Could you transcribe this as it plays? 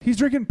He's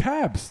drinking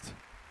Pabst.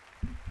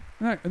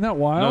 Isn't that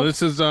wild? No,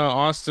 this is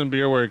Austin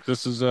Beer Works.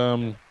 This is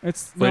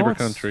Flavor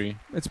Country.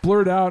 It's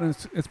blurred out, and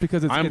it's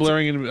because I'm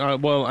blurring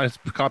it. Well, it's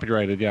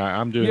copyrighted. Yeah,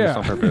 I'm doing this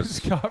on purpose.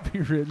 It's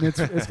copywritten. It's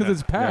because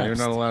it's Pabst. Yeah, you're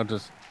not allowed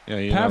to. Yeah,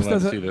 you're Pabst not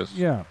allowed to see this.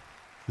 Yeah.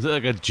 Is it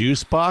like a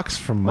juice box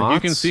from Like Mott's?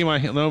 you can see my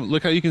no,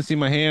 look how you can see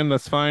my hand.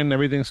 That's fine.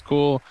 Everything's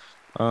cool.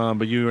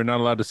 But you are not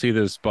allowed to see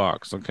this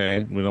box.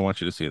 Okay, we don't want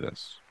you to see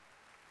this.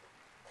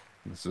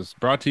 This is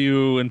brought to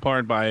you in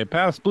part by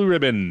Pabst Blue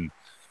Ribbon.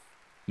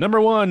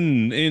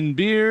 #1 in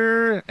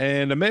beer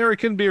and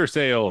American beer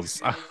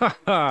sales.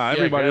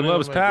 Everybody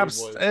loves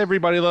Pabst.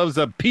 Everybody loves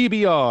a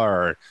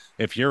PBR.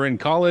 If you're in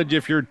college,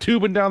 if you're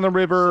tubing down the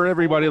river,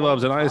 everybody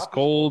loves an ice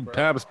cold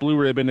Pabst Blue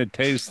Ribbon. It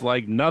tastes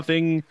like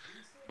nothing,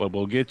 but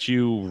will get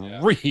you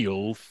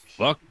real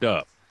fucked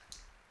up.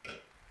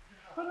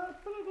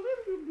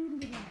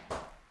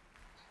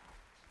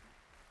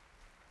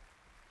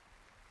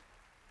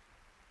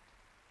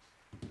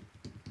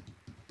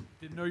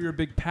 Didn't know you're a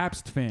big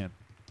Pabst fan.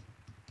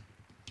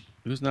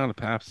 Who's not a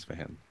Pabst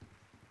fan?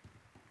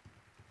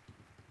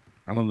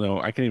 I don't know.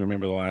 I can't even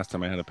remember the last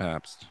time I had a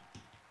Pabst,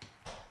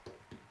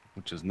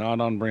 which is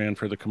not on brand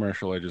for the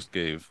commercial I just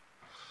gave.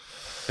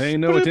 Pay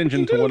no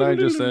attention to what I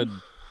just said.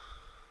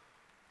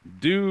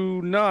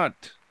 Do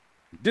not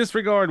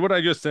disregard what I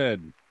just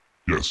said.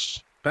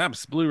 Yes.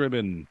 Pabst Blue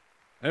Ribbon.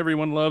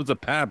 Everyone loves a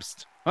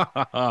Pabst.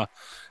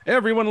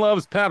 Everyone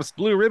loves Pabst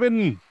Blue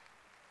Ribbon.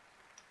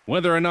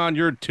 Whether or not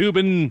you're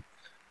tubing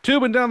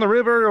down the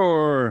river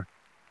or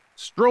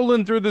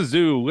strolling through the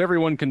zoo,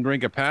 everyone can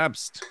drink a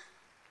Pabst.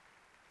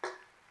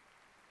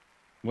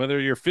 Whether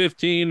you're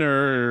 15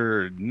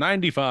 or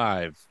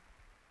 95.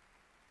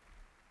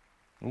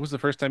 When was the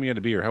first time you had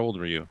a beer? How old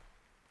were you?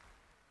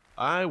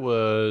 I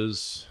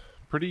was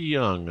pretty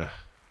young.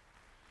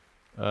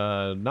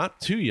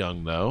 Not too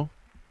young, though.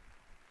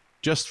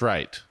 Just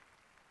right.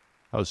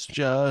 I was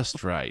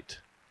just right.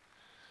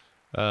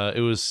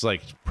 It was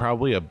like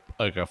probably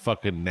a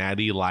fucking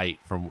natty light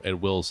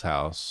at Will's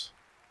house.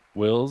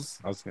 Will's?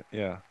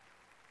 Yeah.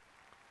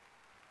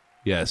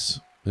 Yes,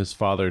 his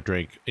father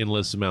drank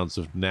endless amounts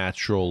of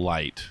natural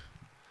light,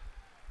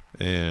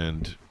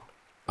 and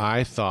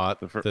I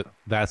thought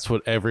that's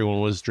what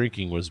everyone was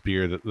drinking was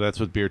beer.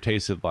 That's what beer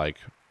tasted like.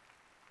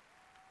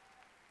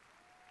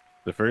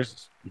 The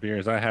first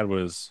beers I had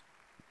was,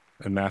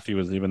 and Matthew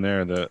was even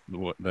there. The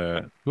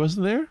He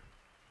wasn't there.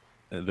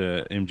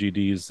 The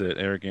MGDs that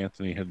Eric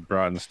Anthony had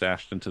brought and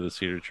stashed into the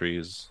cedar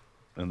trees,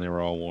 and they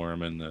were all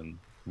warm, and then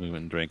we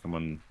went and drank them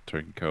on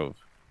Turkey Cove.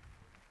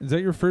 Is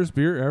that your first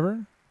beer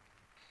ever?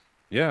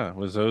 Yeah,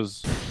 was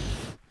those?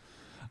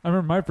 I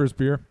remember my first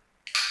beer.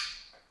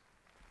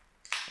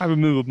 I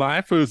remember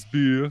my first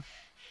beer.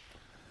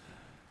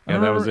 Yeah,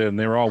 that was it, and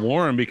they were all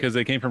warm because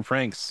they came from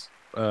Frank's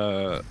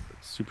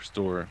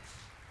Superstore.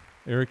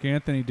 Eric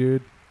Anthony,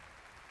 dude.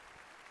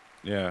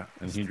 Yeah,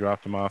 and he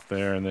dropped them off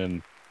there, and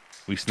then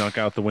we snuck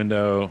out the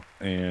window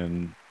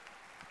and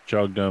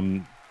chugged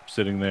them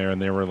sitting there,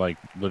 and they were like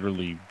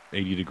literally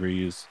 80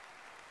 degrees.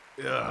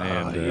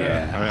 And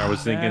Yeah. I mean, I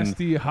was thinking,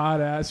 nasty, hot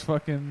ass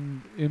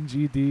fucking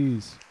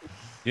MGDs.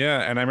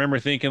 yeah, and I remember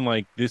thinking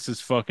like, this is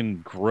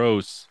fucking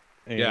gross.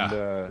 And,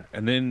 Yeah.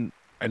 And then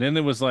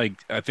it was like,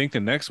 I think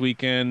the next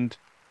weekend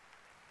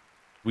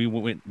we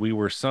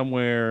were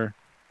somewhere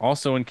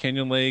also in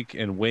Canyon Lake,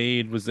 and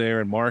Wade was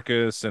there, and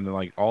Marcus, and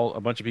like a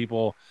bunch of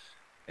people,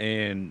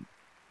 and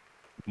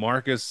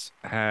Marcus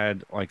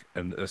had like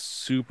a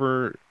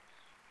super,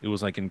 it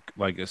was like in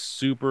like a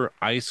super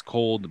ice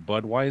cold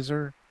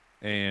Budweiser,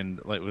 and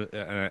like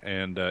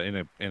in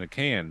a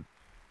can,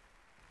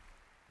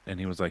 and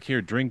he was like,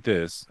 "Here, drink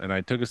this," and I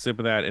took a sip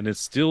of that, and it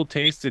still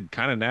tasted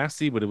kind of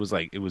nasty, but it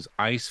was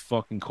ice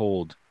fucking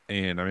cold,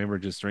 and I remember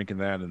just drinking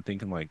that and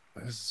thinking like,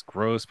 this is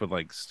gross, but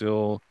like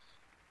still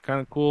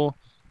kind of cool.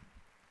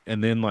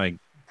 And then like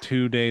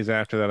 2 days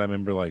after that, I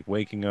remember like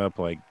waking up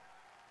like,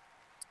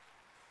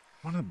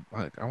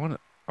 I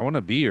want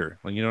a beer.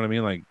 Like, you know what I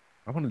mean? Like,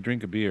 I want to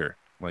drink a beer.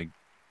 Like,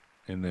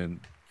 and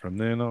then from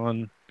then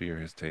on, beer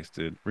has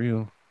tasted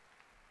real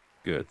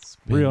good.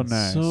 Real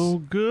nice. So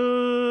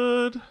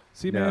good.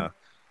 See, man,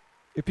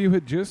 if you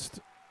had just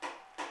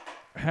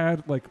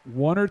had like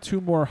one or two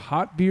more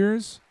hot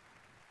beers,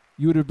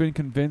 you would have been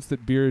convinced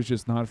that beer is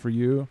just not for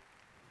you.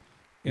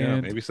 Yeah,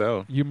 And maybe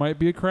so. you might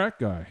be a crack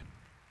guy.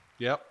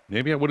 Yep.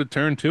 Maybe I would have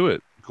turned to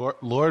it.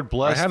 Lord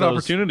bless. I had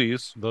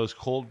opportunities. Those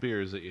cold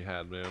beers that you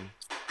had, man.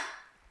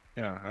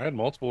 Yeah, I had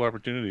multiple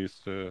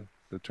opportunities to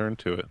turn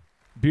to it.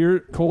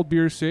 Cold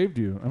beer saved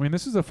you. I mean,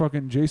 this is a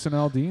fucking Jason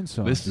Aldean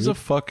song. This is a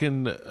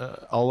fucking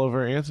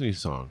Oliver Anthony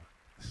song.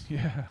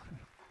 Yeah.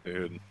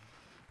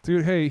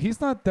 Dude, hey, he's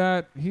not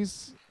that.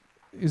 He's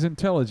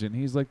intelligent.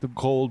 He's like the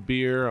cold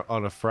beer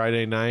on a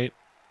Friday night.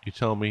 You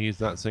tell me he's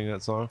not singing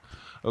that song?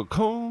 A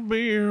cold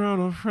beer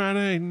on a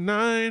Friday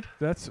night.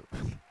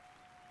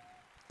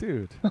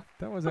 Dude,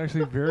 that was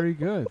actually very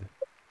good.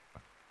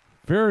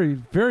 Very,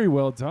 very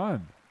well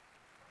done.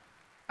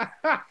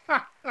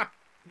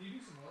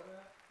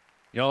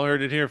 Y'all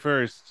heard it here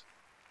first.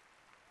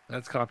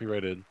 That's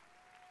copyrighted.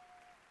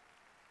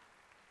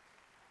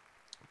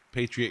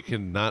 Patriot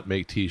cannot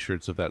make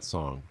T-shirts of that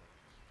song.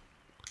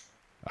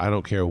 I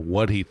don't care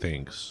what he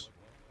thinks.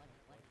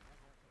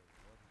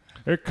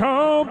 A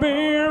cold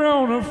beer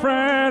on a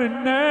Friday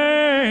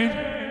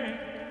night.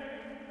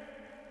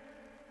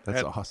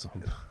 That's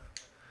awesome.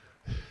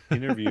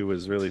 Interview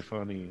was really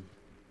funny,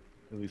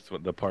 at least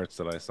what the parts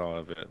that I saw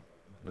of it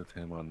with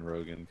him on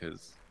Rogan,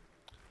 because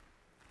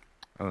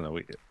I don't know,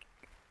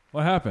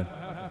 What happened?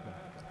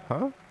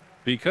 Huh?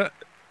 because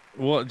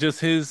well,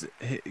 just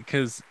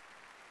because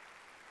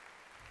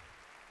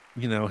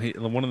you know,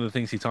 one of the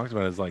things he talked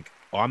about is like,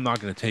 oh, I'm not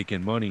going to take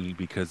in money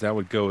because that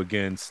would go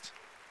against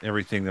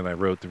everything that I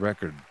wrote the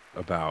record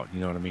about. You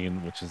know what I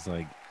mean? Which is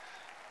like,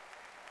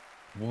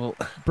 well,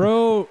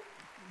 Bro,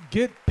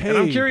 get paid. and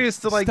I'm curious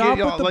to like Stop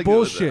get, with the like,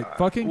 bullshit.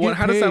 Fucking get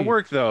how does that paid.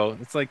 work though?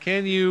 It's like,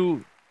 can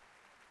you?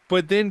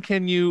 But then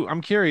can you?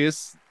 I'm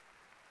curious.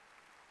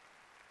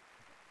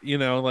 You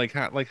know, like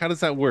how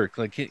does that work?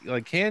 Like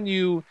can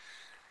you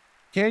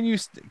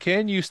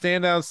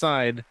stand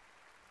outside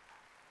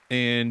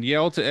and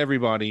yell to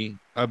everybody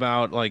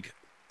about like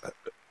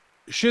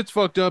shit's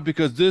fucked up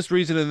because this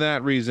reason and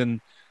that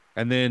reason,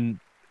 and then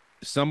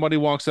somebody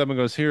walks up and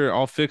goes, here,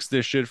 I'll fix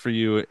this shit for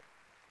you,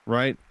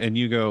 right? And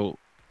you go,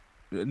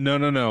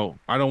 no,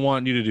 I don't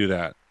want you to do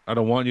that. I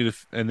don't want you to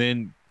and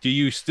then do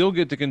you still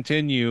get to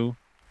continue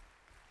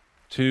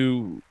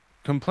to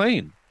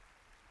complain?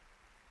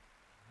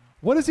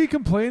 What is he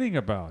complaining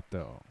about,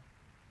 though?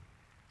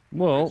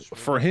 Well,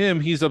 for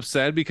him, he's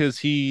upset because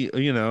he,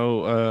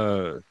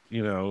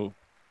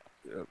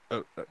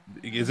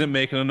 isn't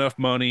making enough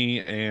money,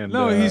 and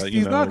No,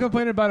 he's not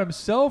complaining about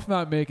himself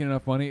not making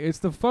enough money. It's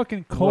the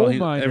fucking coal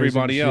miners.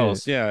 Everybody and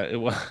else, shit.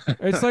 yeah.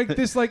 It's like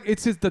this, like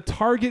it's the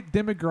target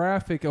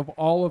demographic of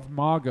all of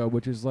MAGA,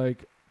 which is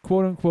like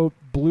quote unquote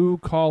blue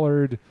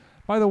collared.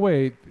 By the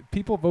way,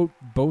 people vote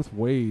both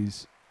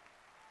ways,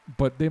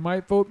 but they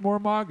might vote more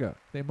MAGA.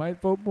 They might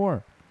vote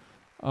more.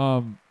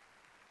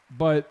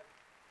 But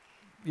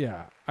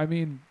yeah, I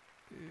mean,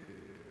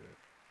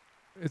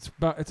 it's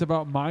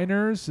about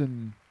miners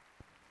and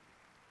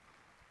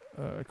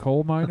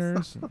coal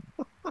miners and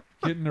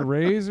getting a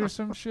raise or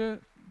some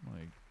shit.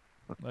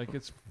 Like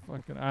it's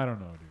fucking. I don't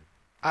know, dude.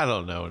 I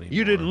don't know anymore.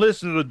 You didn't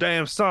listen to the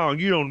damn song.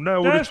 You don't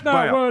know what That's it's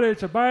not about. what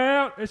it's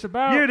about. It's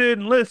about. You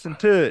didn't listen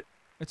to it.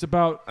 It's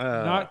about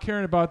not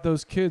caring about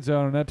those kids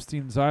out on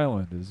Epstein's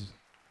Island. Is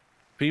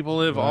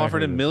People have What I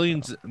offered heard him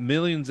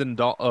millions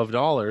of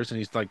dollars, and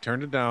he's like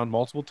turned it down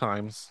multiple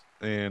times.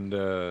 And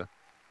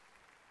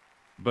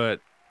but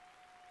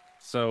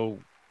so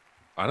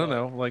I don't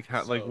know, like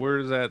how, like where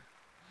is that?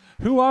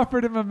 who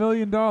offered him $1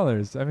 million?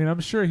 I mean, I'm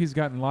sure he's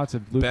gotten lots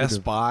of lucrative.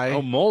 Best Buy.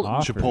 Oh,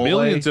 Chipotle?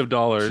 millions of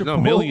dollars, no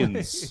Chipotle.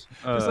 millions.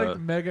 Just like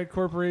mega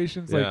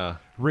corporations, Yeah.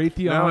 like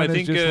Raytheon. No, I is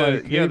think just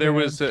like, yeah, hey, there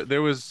man.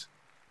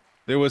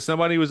 was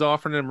somebody who was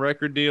offering him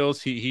record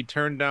deals. He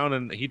turned down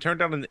an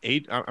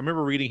eight. I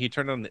remember reading he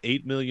turned down an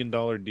 $8 million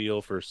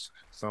deal for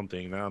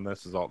something. Now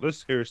this is all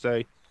this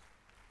hearsay.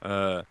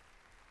 I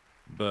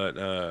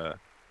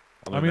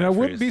mean, I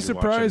wouldn't be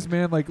surprised,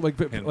 man. Like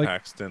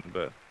Paxton,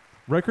 but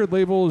record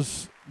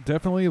labels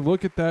definitely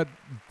look at that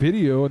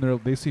video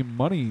and they see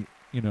money.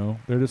 You know,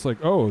 they're just like,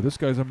 oh, this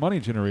guy's a money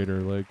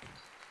generator. Like,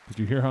 did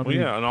you hear how many?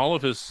 yeah, and all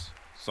of his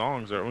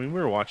songs are. I mean,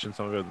 we were watching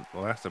some of it the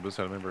last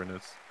episode. I remember,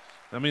 and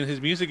I mean, his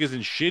music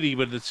isn't shitty,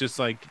 but it's just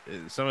like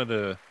some of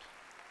the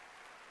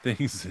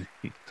things that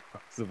he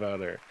talks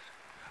about are.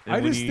 And I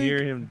when just you think,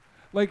 hear him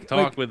like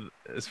talk with,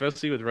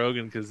 especially with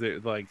Rogan, because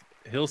like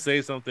he'll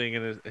say something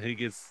and he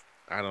gets.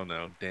 I don't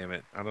know. Damn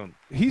it. I don't.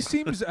 he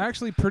seems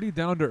actually pretty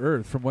down to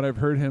earth from what I've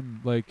heard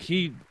him. Like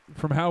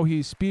from how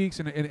he speaks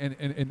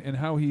and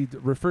how he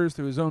refers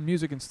to his own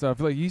music and stuff.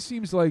 Like he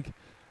seems like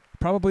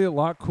probably a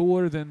lot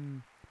cooler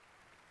than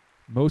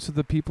most of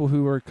the people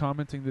who are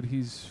commenting that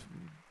he's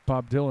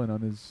Bob Dylan on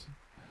his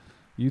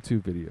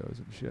YouTube videos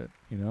and shit.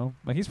 You know,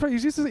 like he's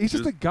just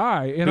a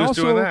guy. And who's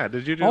also doing that?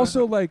 Did you do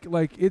also that?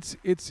 like it's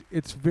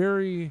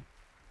very.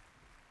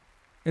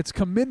 It's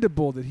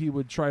commendable that he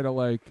would try to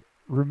like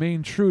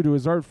remain true to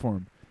his art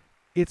form.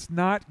 It's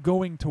not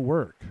going to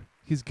work.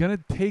 He's gonna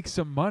take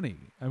some money.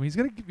 I mean, he's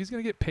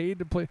gonna get paid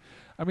to play.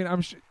 I mean,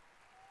 I'm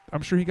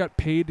sure he got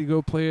paid to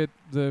go play at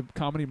the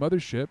Comedy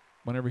Mothership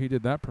whenever he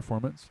did that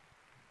performance.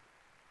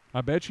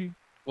 I bet you.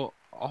 Well,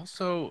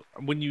 also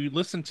when you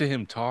listen to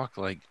him talk,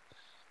 like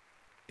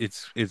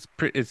it's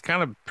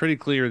kind of pretty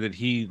clear that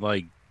he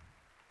like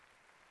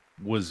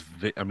was.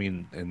 I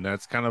mean, and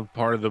that's kind of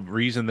part of the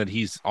reason that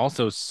he's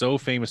also so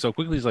famous so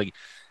quickly. He's like.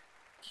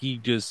 He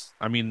just,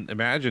 I mean,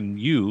 imagine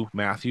you,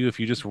 Matthew,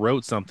 if you just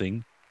wrote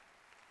something,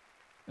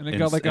 and it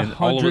got like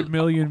 100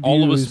 million views.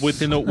 all of us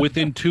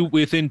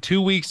within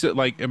 2 weeks.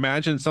 Like,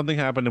 imagine something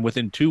happened, and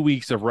within 2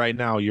 weeks of right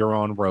now, you're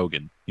on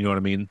Rogan. You know what I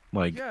mean?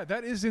 Like, yeah,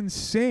 that is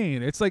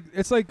insane. It's like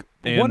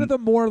one of the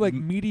more like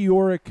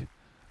meteoric,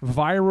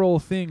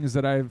 viral things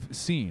that I've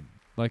seen.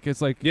 Like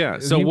it's like yeah.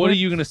 So what are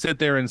you going to sit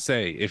there and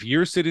say if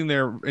you're sitting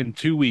there in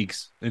 2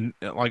 weeks and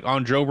like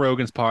on Joe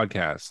Rogan's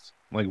podcast?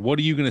 Like, what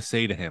are you going to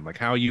say to him? Like,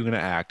 how are you going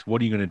to act?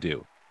 What are you going to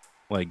do?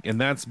 Like,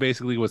 and that's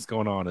basically what's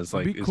going on. Is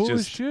like I'd be it's cool as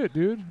just shit,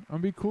 dude.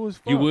 I'd be cool as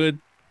fuck. you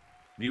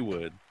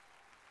would,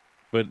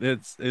 but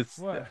it's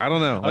What? I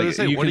don't know. I was Like gonna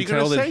say, you what are can you gonna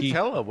tell that say? he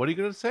Tell him. What are you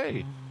gonna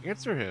say?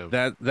 Answer him.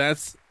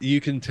 that's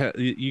you can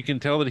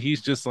tell that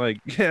he's just like,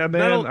 yeah,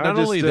 man. Not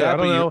only I that, don't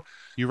but know.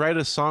 you write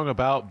a song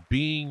about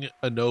being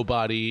a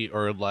nobody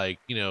or like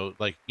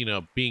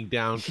being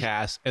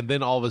downcast, and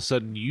then all of a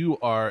sudden you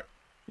are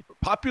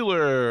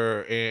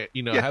popular and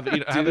have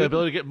have the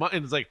ability to get money.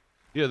 And it's like,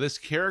 this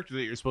character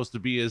that you're supposed to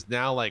be is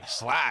now like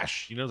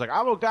Slash. It's like,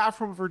 I'm a guy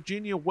from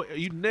Virginia.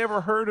 You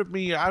never heard of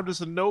me. I'm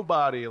just a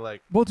nobody.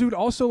 Like, Well, dude,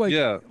 also like,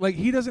 Yeah. like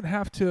he doesn't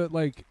have to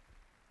like.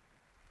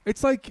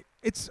 It's like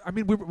I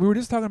mean, we were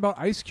just talking about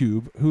Ice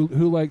Cube, who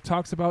like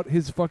talks about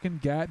his fucking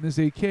gat and his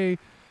AK.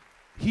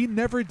 He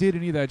never did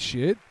any of that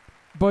shit,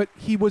 but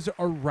he was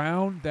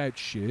around that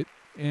shit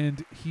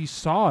and he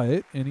saw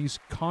it and he's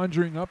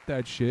conjuring up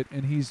that shit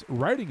and he's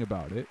writing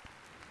about it.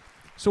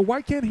 So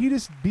why can't he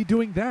just be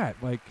doing that?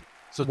 Like,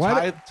 so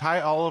why tie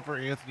Oliver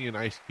Anthony and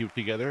Ice Cube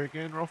together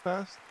again, real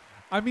fast.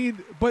 I mean,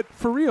 but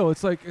for real,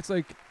 it's like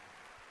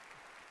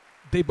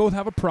they both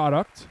have a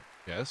product.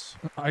 Yes.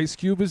 Ice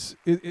Cube is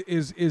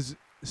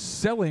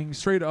selling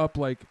straight up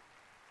like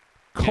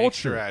Gangster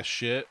culture, ass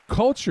shit.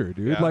 dude.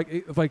 Yeah.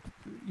 Like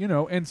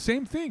and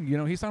same thing.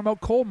 He's talking about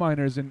coal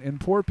miners and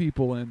poor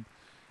people, and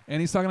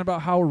he's talking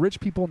about how rich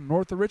people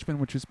north of Richmond,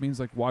 which just means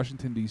like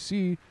Washington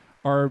D.C.,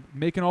 are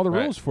making all the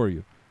Right. rules for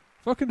you.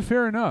 Fucking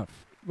fair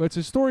enough. But it's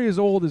a story as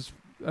old as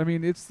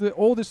it's the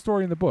oldest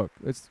story in the book.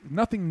 It's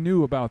nothing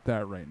new about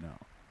that right now.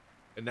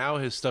 And now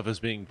his stuff is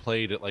being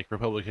played at like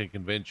Republican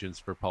conventions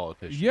for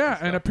politicians. Yeah,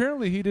 and stuff.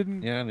 apparently he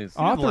didn't. Yeah, and he's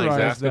Authorize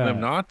asking that.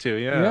 them not to.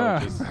 Yeah. Yeah.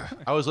 which is-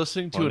 I was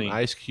listening to Funny. an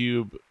Ice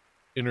Cube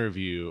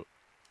interview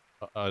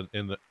on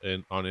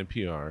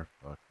NPR.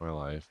 Fuck my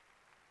life.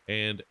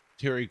 And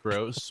Terry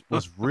Gross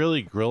was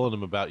really grilling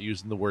him about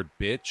using the word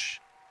bitch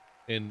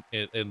and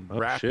Oh,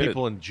 rap shit.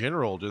 people in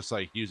general, just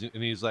like using.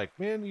 And he's like,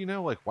 man,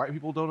 like white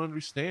people don't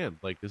understand.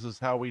 Like, this is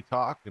how we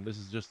talk, and this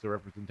is just the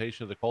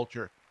representation of the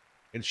culture.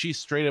 And she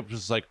straight up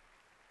just like,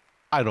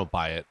 I don't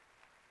buy it.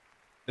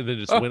 And then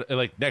just went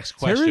like, next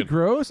question. Terry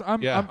Gross.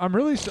 I'm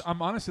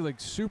honestly like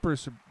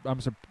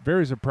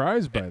very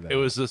surprised by that. It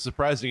was a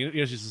surprising.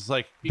 She's just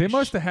like, They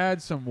must have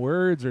had some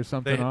words or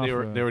something.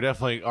 They were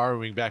definitely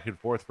arguing back and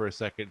forth for a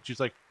second. She's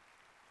like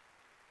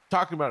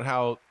talking about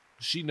how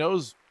she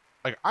knows,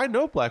 like, I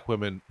know black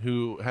women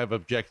who have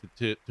objected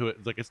to it.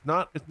 It's like it's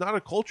not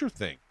a culture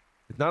thing.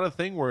 It's not a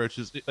thing where it's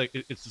just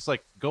it's just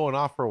like going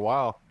off for a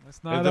while.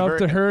 It's not up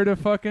to her to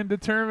fucking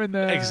determine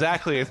that.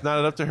 Exactly. It's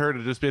not up to her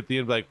to just be at the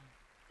end like,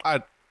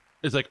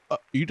 it's like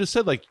you just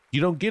said like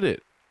you don't get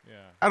it. Yeah.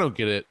 I don't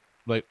get it.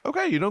 Like,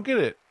 okay, you don't get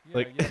it.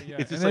 Like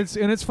it's just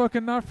it's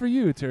fucking not for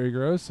you, Terry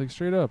Gross. Like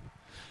straight up.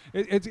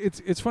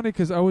 It's funny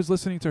because I was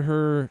listening to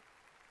her.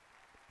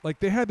 Like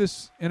they had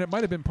this, and it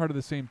might have been part of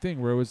the same thing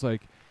where it was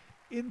like,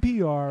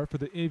 NPR for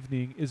the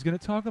evening is going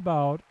to talk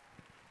about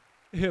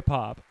hip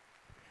hop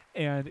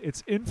and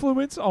its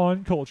influence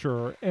on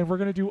culture, and we're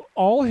going to do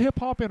all hip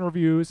hop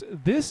interviews.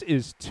 This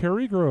is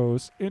Terry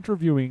Gross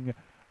interviewing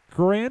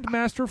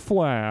Grandmaster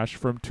Flash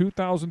from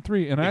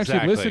 2003, and I actually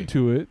Exactly. listened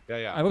to it.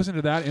 Yeah. I listened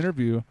to that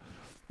interview,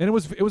 and it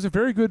was a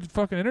very good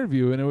fucking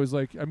interview. And it was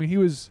like, I mean,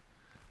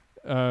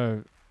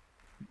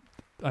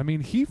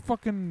 he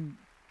fucking,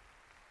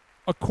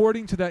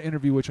 according to that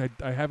interview, which I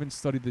haven't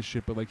studied this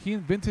shit, but like he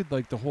invented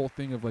like the whole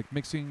thing of like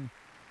mixing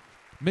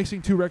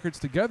two records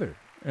together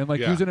and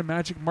like Yeah. using a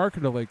magic marker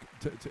to like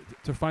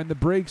to find the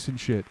breaks and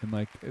shit, and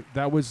like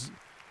that was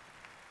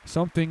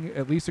something,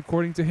 at least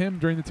according to him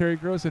during the Terry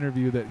Gross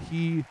interview, that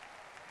he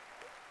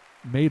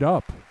made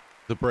up.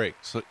 the break.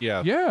 So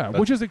yeah. Yeah, that's-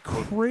 which is a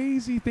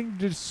crazy thing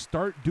to just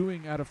start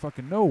doing out of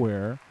fucking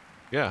nowhere.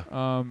 Yeah.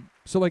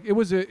 So like it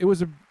was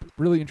a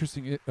really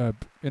interesting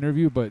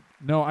interview, but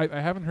no, I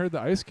haven't heard the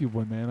Ice Cube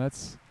one, man.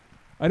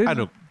 I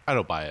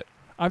don't buy it.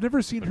 I've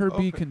never seen her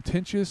be Okay.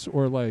 contentious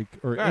or Right.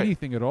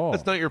 anything at all.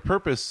 That's not your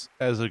purpose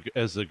as a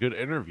good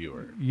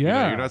interviewer.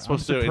 Yeah, you're not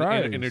supposed I'm to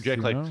surprised, interject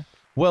you like, know?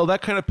 well,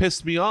 that kind of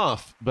pissed me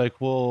off. Like,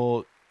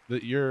 well,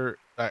 that you're,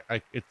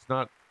 it's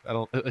not. I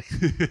don't.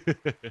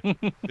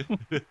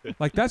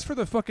 Like that's for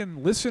the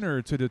fucking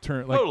listener to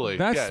determine. Like Totally,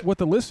 that's yeah. what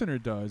the listener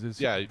does.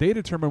 Is Yeah. they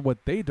determine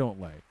what they don't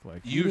like.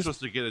 Like You're just- supposed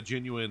to get a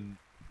genuine,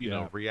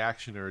 Yeah.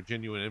 reaction or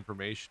genuine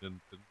information, and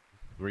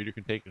the reader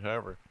can take it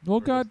however. well,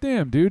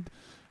 goddamn, dude.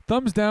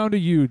 Thumbs down to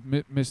you,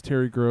 Miss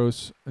Terry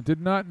Gross. I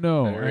did not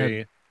know. I had-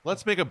 Very-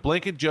 Let's make a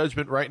blanket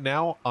judgment right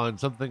now on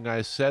something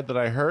I said that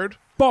I heard.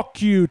 Fuck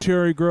you,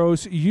 Terry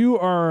Gross. You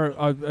are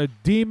a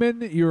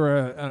demon.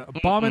 You're an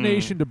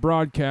abomination to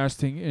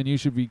broadcasting, and you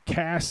should be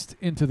cast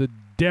into the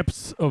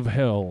depths of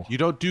hell. You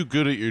don't do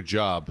good at your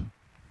job.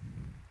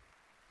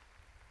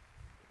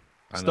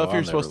 I know Stuff I'll you're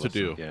never supposed to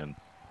listen do. again.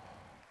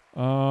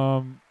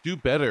 Do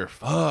better.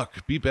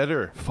 Fuck. Be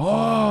better.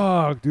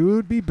 Fuck,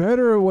 dude. Be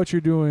better at what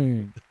you're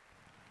doing.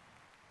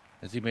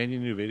 Has he made any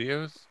new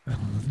videos?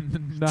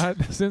 Not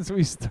since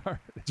we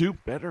started. Do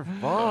better.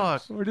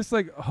 Fuck. We're just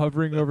like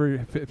hovering over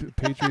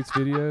Patriots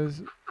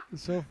videos.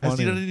 It's so funny. Has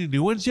he done any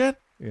new ones yet?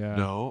 Yeah.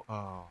 No.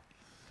 Oh.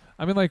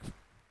 I mean, like,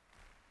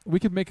 we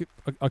could make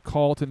a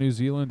call to New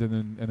Zealand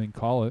and then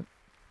call it.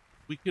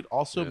 We could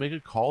also make a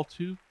call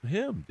to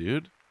him,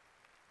 dude.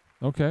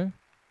 Okay.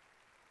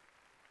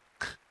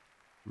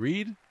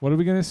 Reed? What are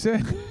we gonna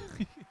say?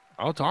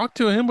 I'll talk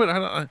to him, but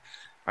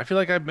I feel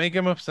like I'd make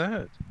him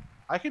upset.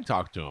 I can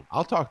talk to him.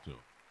 I'll talk to him.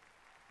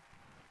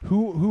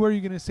 Who are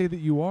you gonna say that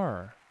you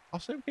are? I'll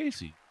say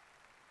Casey.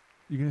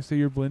 You gonna say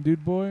you're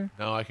Blindude Boy?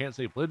 No, I can't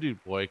say Blindude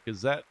Boy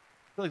because I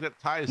feel like that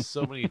ties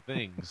so many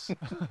things.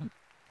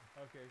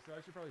 Okay, so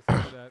I should probably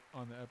say that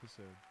on the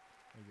episode,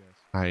 I guess.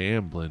 I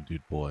am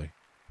Blindude Boy.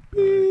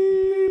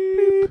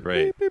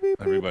 Right.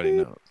 Everybody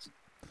knows.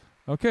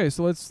 Okay,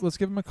 so let's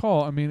give him a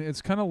call. I mean,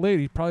 it's kind of late.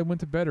 He probably went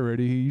to bed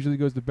already. He usually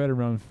goes to bed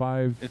around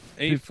 5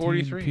 It's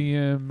 8:43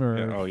 p.m. or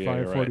Yeah, oh, yeah,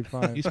 you're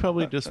 5:45. He's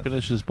probably just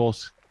finished his bowl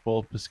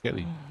of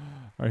biscotti. All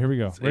right, here we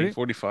go. It's Ready?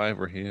 8:45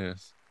 where he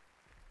is.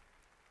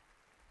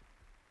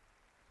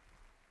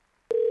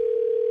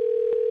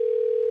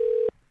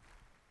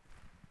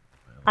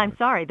 I'm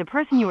sorry, the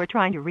person you are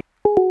trying to reach.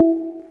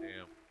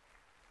 Damn.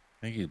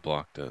 I think he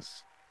blocked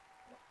us.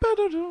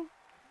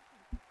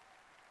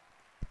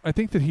 I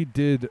think that he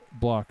did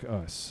block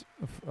us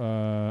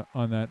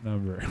on that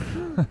number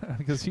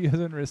because he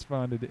hasn't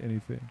responded to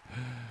anything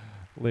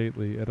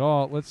lately at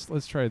all.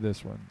 Let's try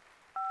this one.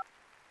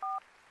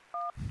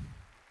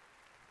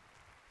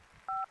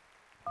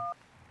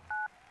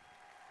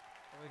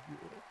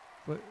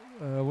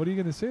 What are you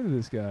going to say to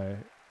this guy?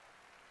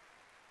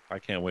 I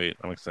can't wait.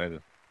 I'm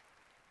excited.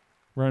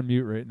 We're on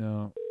mute right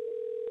now.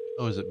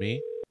 Oh, is it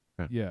me?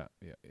 Yeah.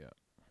 Here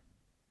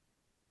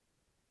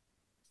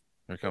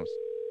it comes.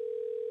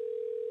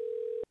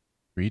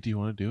 Reed, do you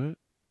want to do it?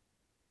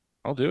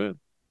 I'll do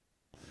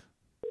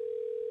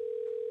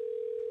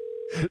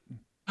it.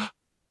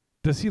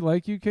 Does he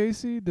like you,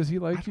 Casey? Does he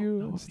like you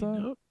know and if he stuff?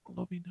 know- I don't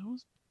know if he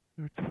knows.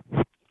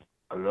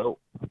 Hello.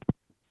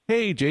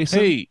 Hey, Jason.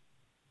 Hey,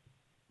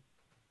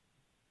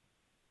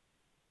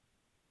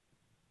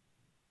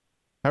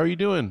 How are you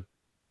doing?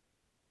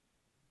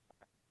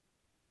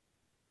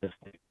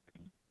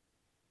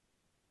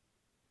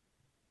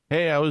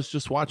 Hey, I was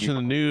just watching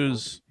the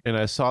news and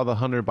I saw the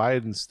Hunter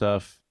Biden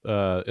stuff.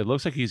 It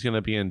looks like he's going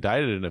to be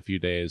indicted in a few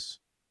days.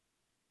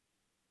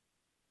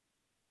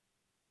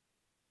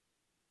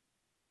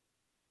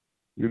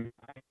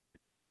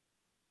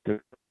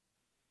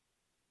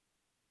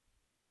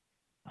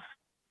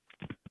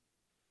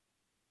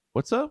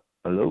 What's up?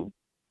 Hello.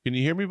 Can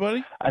you hear me,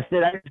 buddy? I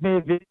said I just made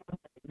a video.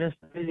 Missed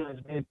the video. I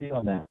just made a video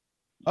on that.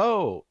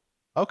 Oh,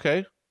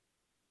 okay.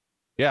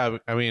 Yeah,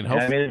 I mean, And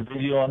I made a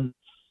video on.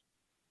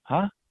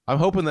 Huh? I'm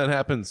hoping that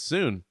happens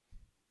soon.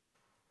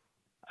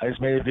 I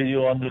just made a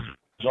video on the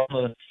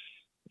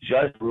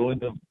judge ruling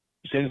the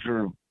things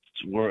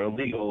were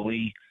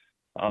illegally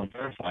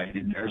verified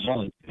in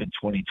Arizona in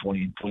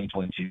 2020 and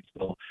 2022.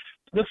 So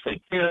it looks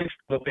like they're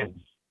flipping.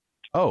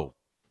 Oh,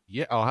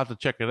 yeah, I'll have to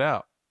check it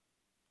out.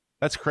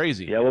 That's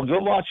crazy. Yeah, well, go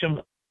watch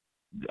them.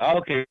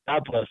 Okay,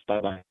 God bless.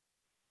 Bye bye.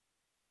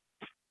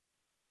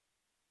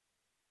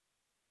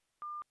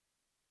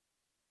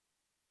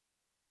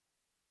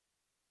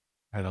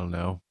 I don't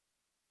know.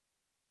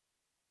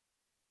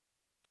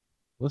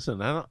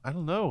 Listen, I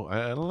don't know.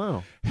 I don't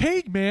know.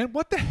 Hey, man,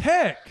 what the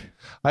heck?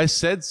 I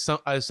said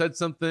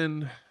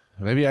something.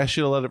 Maybe I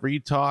should have let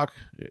it talk.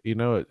 You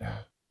know it.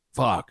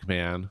 Fuck,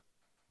 man.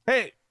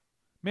 Hey,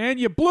 Man,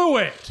 you blew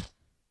it.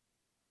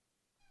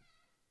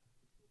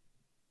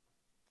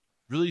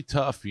 really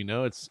tough. You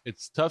know, it's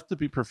tough to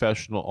be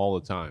professional all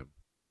the time.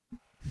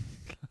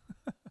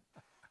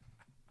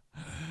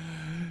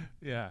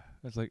 Yeah.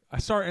 It's like,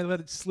 sorry, I let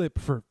it slip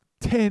for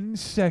 10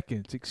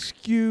 seconds.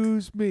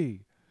 Excuse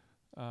me.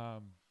 I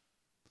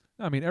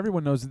mean,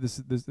 everyone knows that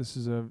this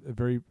is a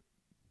very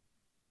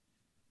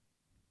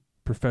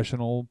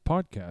professional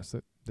podcast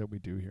that we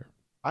do here.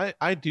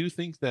 I do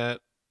think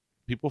that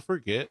people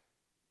forget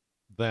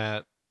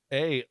that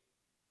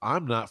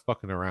I'm not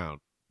fucking around,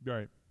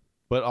 Right.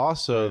 but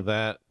also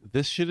that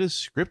this shit is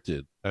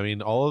scripted. I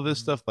mean, all of this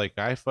Mhm. stuff, like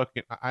I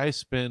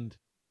spend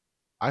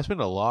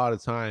a lot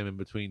of time in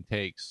between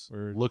takes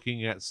Word.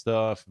 looking at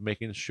stuff,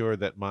 making sure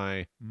that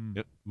my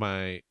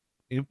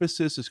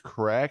emphasis is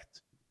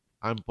correct.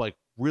 I'm like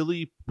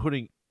really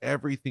putting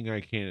everything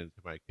I can into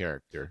my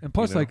character. And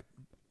plus, you know? like,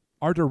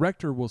 our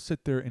director will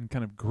sit there and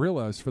kind of grill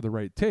us for the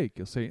right take.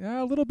 He'll say,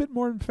 a little bit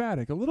more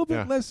emphatic, a little bit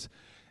Yeah. less.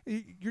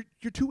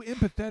 You're too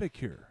empathetic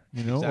here,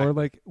 you know, Exactly. or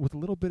like with a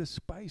little bit of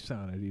spice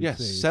on it. He'd yeah,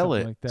 say, sell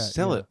something it, like that.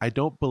 sell Yeah. it. I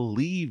don't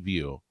believe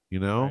you, you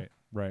know? Right.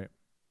 Right.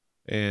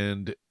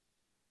 And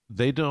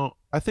they don't.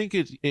 I think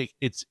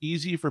it's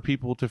easy for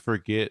people to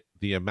forget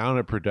the amount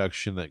of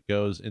production that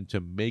goes into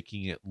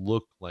making it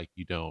look like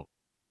you don't,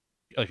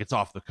 like it's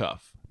off the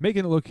cuff.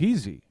 Making it look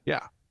easy.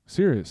 Yeah,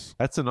 Serious.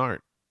 that's an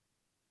art.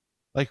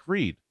 Like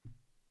Reed.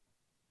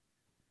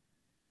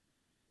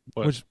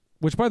 What?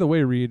 Which, by the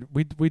way, Reed,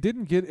 we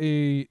didn't get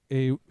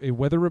a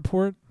weather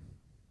report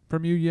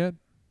from you yet.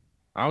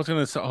 I was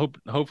gonna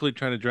hopefully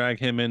try to drag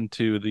him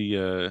into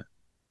the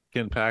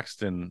Ken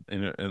Paxton,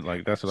 and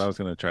like that's what I was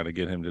going to try to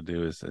get him to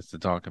do is to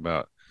talk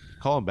about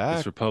Call him back.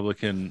 this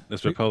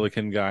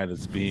Republican guy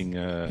that's being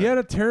He had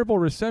a terrible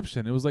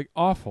reception. It was like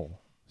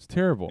awful. It's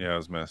terrible. yeah, it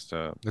was messed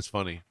up. That's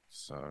funny.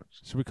 So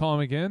Should we call him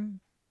again?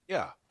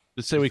 Yeah.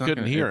 Just say He's we not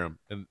couldn't gonna- hear him,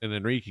 and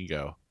then Reed can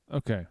go.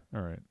 Okay.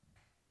 All right.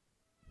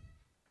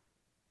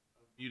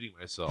 Muting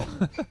myself.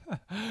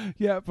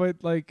 Yeah,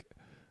 but like,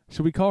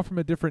 should we call from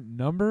a different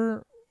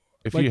number?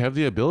 If Like- you have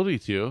the ability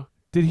to.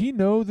 Did he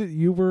know that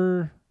you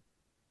were?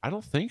 I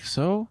don't think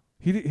so.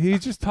 He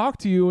just talked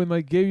to you and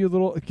like gave you a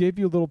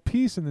little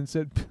piece and then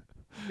said,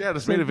 Yeah,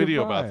 just Say made a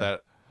video goodbye. about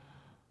that.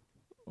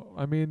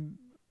 I mean,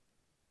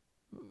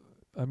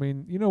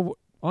 you know,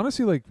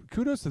 honestly, like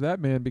kudos to that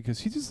man because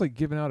he's just like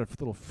giving out a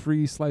little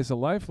free slice of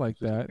life like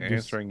that. Just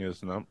answering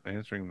the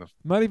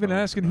not even phone.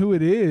 asking who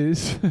it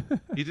is.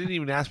 He didn't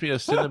even ask me to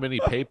send him any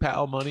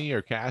PayPal money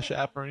or Cash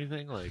App or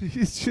anything. Like,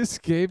 He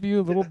just gave you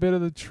a little bit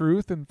of the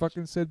truth and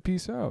fucking said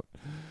peace out.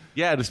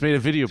 yeah, just made a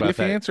video See about if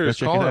he that. answers,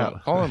 Go check call it him.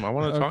 out. Call him. I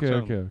want to talk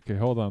to him. Okay.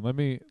 Hold on. Let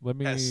me.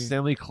 Yeah,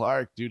 Stanley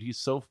Clark, dude, he's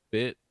so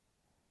fit.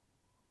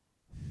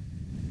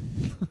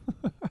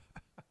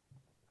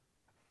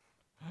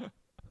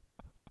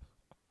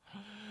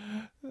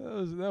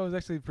 That was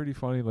actually pretty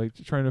funny. Like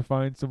trying to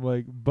find some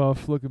like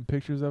buff looking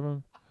pictures of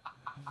him.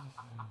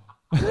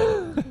 He's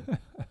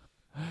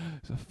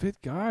a fit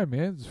guy,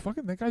 man.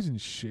 That guy's in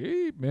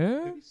shape,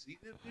 man. seen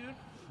him, dude?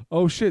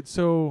 Oh shit!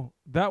 So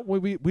that way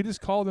we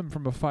just called him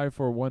from a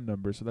 541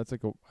 number. So that's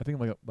like I think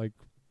like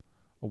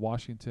a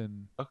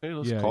Washington. Okay,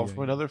 let's Yeah, call yeah, from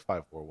yeah. another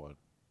 541.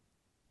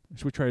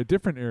 Should we try a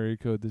different area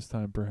code this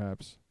time,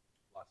 perhaps?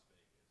 Las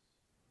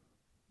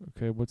Vegas.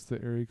 Okay, what's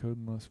the area code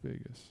in Las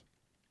Vegas?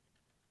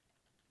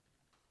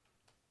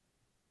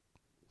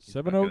 He's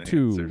not gonna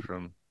 702. answer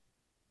From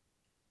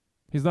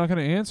He's not going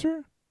to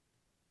answer?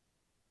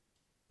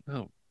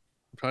 no,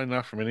 probably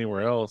not from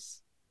anywhere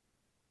else.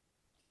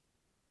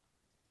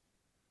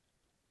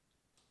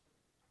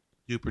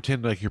 You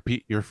pretend like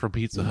you're from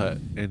Pizza Hut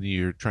and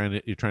you're trying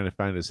to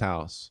find his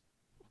house.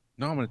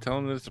 No, I'm gonna tell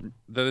him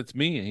that it's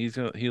me.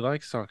 And he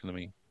likes talking to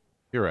me.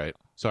 You're right.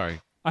 Sorry.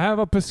 I have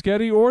a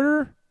Paschetti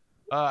order.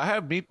 I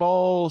have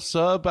meatball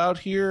sub out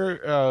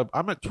here.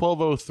 I'm at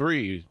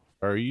 1203.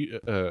 Are you?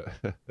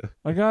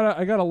 I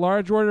got a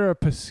large order of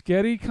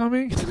Paschetti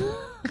coming.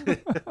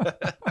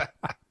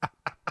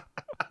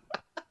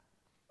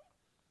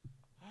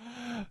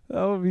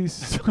 That would be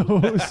so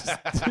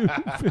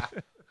stupid.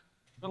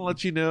 I'm gonna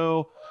let you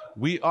know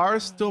we are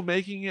still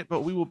making it,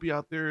 but we will be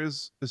out there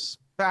as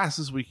fast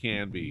as we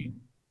can be.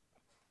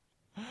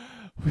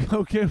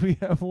 Okay, we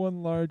have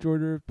one large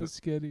order of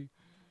Paschetti.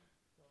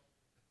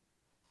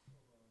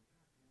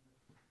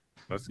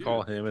 Let's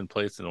call him and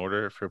place an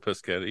order for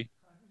Paschetti.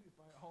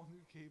 Buy all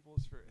new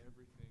cables for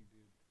everything,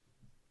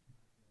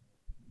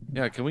 dude.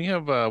 Yeah, can we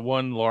have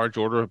one large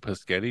order of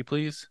Paschetti,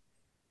 please?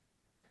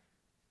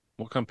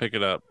 We'll come pick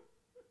it up.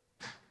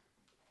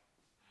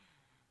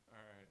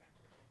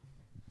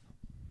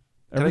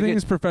 Can I Everything get-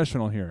 is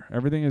professional here.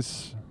 Everything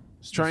is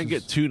Let's try and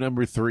get 2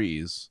 number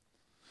 3s.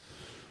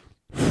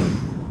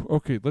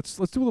 okay. Let's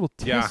do a little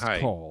test Yeah, hi.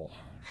 call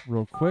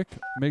real quick.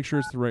 Make sure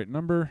it's the right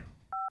number.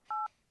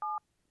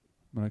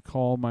 I'm gonna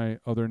call my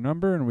other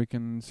number and we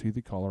can see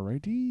the caller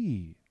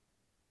ID.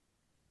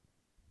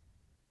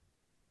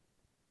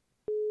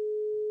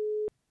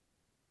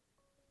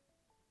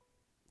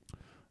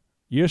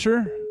 Yes,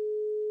 sir.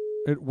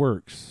 It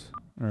works.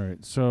 All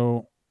right.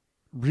 So,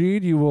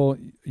 Reed,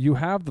 you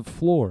have the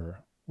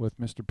floor with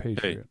Mr.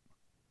 Patriot.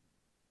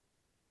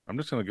 I'm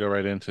just gonna go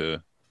right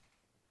into.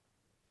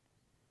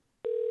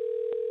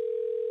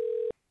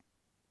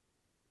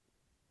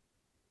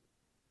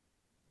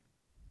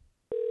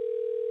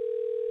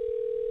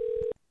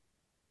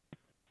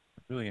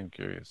 I really am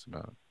curious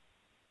about.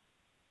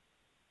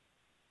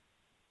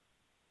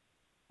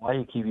 Why do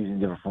you keep using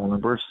different phone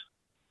numbers?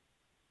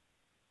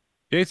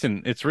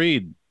 Jason, it's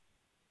Reed.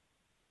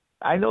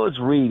 I know it's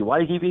Reed. Why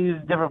do you keep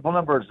using different phone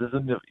numbers?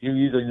 You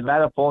use a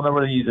Nevada phone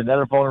number, then you use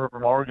another phone number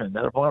from Oregon,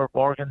 another phone number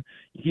from Oregon.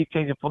 You keep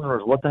changing phone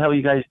numbers. What the hell are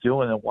you guys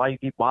doing, and why do you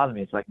keep bothering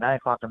me? It's like 9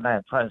 o'clock at night.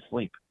 I'm trying to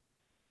sleep.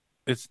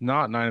 It's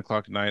not 9:00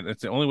 at night.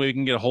 It's the only way we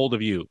can get a hold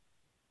of you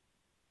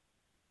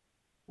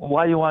Well,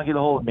 why do you want to get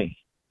a hold of me?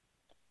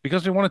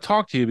 because we want to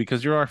talk to you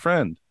because you're our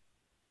friend.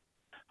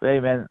 Hey,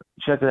 man,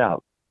 check it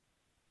out.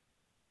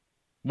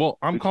 Well,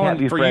 I'm We calling can't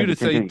be for you friends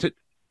to say. because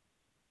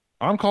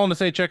I'm calling to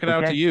say check it We out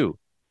to can't- you.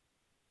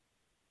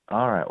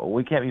 All right, well,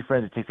 we can't be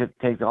friends.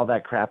 Take all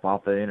that crap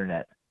off the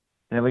internet,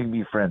 and then we can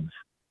be friends.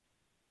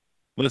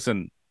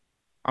 Listen,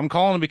 I'm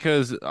calling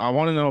because I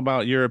want to know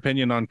about your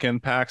opinion on Ken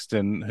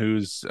Paxton,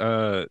 who's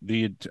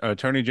the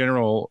Attorney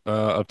General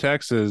of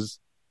Texas,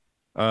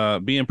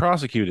 being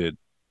prosecuted.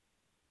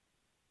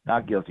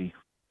 Not guilty.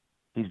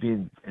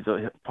 It's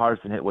a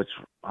partisan hit, which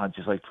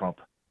just like Trump.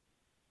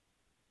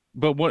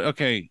 But what?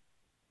 Okay,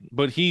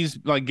 but he's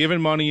like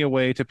giving money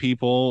away to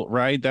people,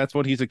 right? That's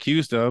what he's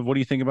accused of. What do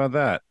you think about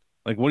that?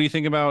 Like, what do you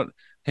think about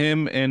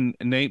him and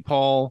Nate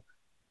Paul?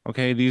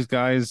 Okay, these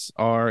guys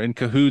are in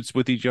cahoots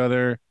with each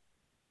other,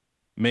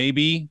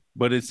 maybe,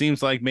 but it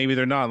seems like maybe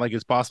they're not. Like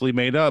it's possibly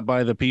made up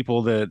by the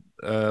people that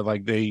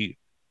like they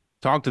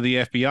talked to the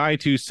FBI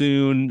too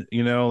soon.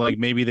 You know, like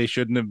maybe they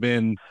shouldn't have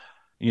been,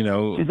 you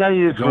know, To tell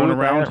you the going truth,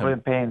 I around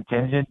haven't been paying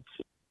attention.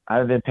 I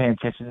haven't been paying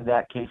attention to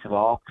that case at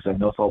all because I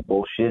know it's all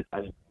bullshit.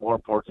 I was more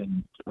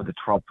important with the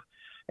Trump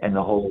and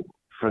the whole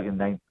friggin'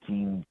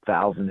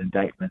 19,000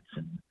 indictments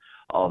and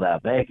all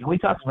that. But hey, can we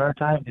talk some other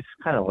time? It's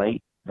kind of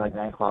late. It's like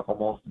 9 o'clock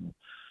almost. And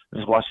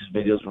just watch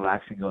these videos,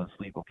 relax, and go to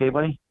sleep. Okay,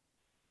 buddy?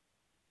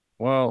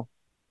 Well,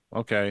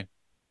 okay.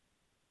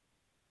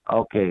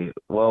 Okay.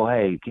 Well,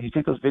 hey, can you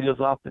take those videos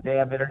off the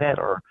damn internet,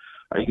 or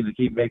are you going to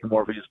keep making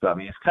more videos about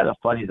me? It's kind of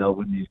funny, though,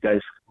 when these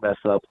guys mess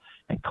up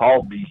and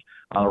call me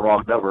on the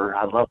wrong number.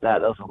 I love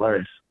that. That was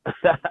hilarious.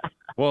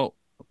 Well,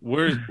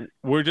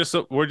 we're just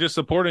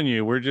supporting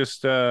you. We're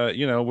just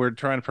you know, we're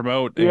trying to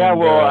promote. Yeah, and,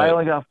 well, I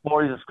only got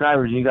 40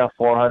 subscribers. You got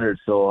 400.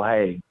 So,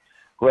 hey,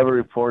 whoever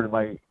reported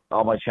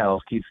all my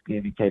channels keeps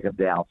getting me taken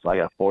down. So I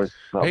got 40.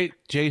 So. Hey,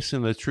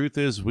 Jason, the truth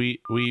is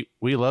we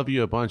love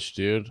you a bunch,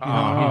 dude. You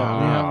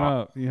hung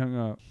up. You hung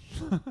up.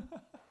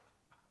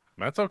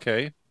 That's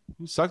okay.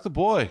 Suck the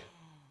boy.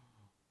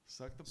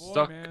 Suck the boy,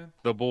 Suck man.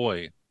 the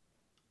boy.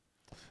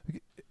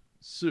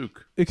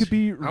 Sook. It could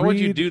be How would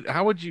you do?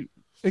 How would you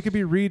It could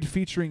be Reed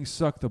featuring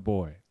Suck the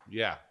Boy.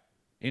 Yeah.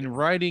 in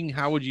writing?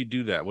 How would you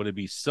do that? Would it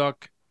be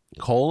suck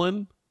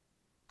Colon?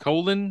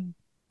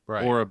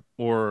 right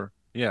or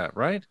yeah,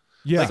 right?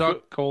 Yeah.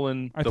 Suck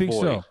colon I the think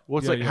boy. so. Well,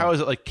 it's Yeah, like, yeah. how is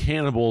it like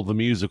Cannibal the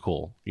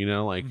musical? You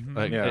know, like, Mhm.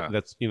 like Yeah.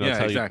 that's, you know, Yeah, that's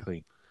how exactly.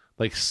 you,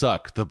 like,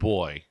 suck the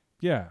boy.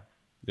 Yeah.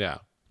 Yeah.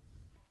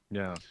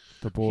 Yeah.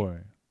 The boy.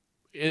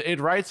 It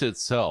writes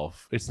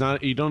itself. It's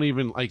not, you don't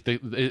even like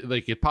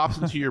it pops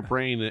into your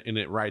brain and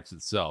it writes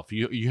itself.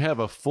 You have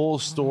a full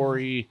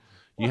story.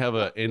 You have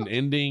an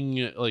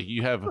ending. Like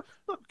you have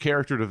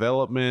character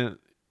development.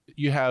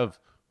 You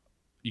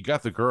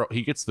got the girl.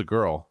 He gets the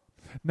girl.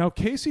 Now,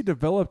 Casey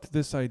developed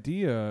this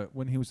idea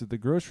when he was at the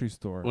grocery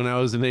store. When I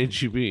was in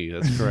HEB,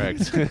 that's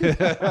correct.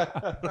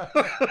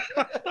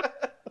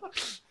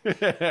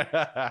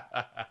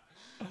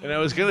 And I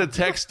was gonna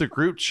text the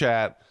group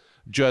chat,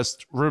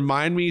 just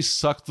remind me,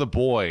 suck the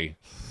boy.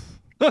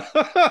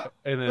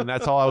 And then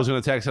that's all I was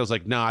gonna text. I was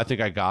like, no, I think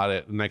I got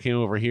it. And I came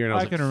over here and I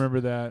was I can remember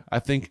that. I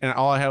think, and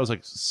all I had was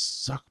like,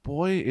 Suck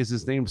Boy? Is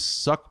his name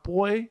Suck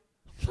Boy?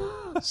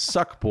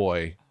 Suck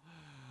Boy.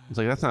 It's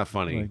like, that's not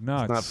funny. Like,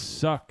 no, it's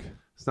Suck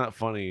It's not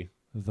funny.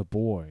 the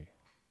Boy.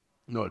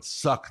 No, it's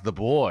Suck the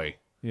Boy.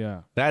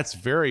 Yeah. That's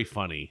very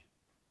funny.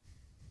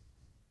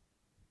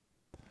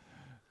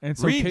 And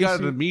so Reed Casey,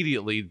 got it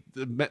immediately.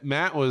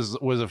 Matt was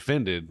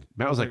offended.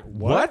 Matt was like,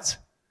 "What?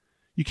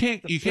 You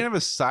can't have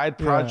a side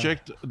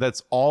project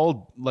that's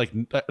all like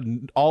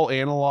all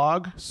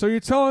analog." So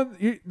you're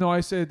telling no, I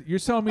said you're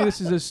telling me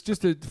this is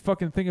just a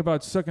fucking thing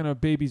about sucking a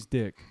baby's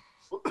dick,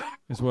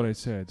 is what I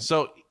said.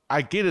 So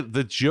I get it.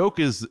 The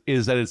joke is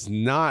that it's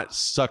not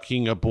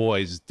sucking a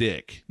boy's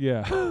dick.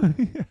 Yeah.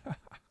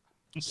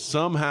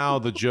 Somehow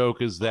the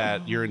joke is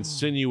that you're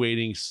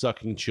insinuating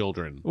sucking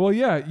children. Well,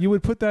 yeah, you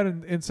would put that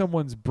in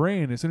someone's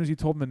brain as soon as you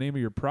told them the name of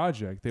your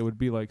project. They would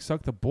be like,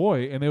 "Suck the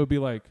boy," and they would be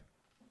like,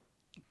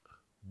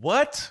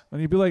 "What?"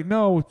 And you'd be like,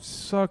 "No,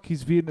 suck.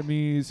 He's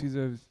Vietnamese.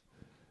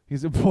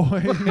 He's a boy.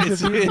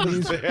 He's a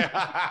Vietnamese."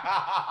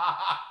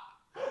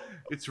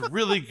 It's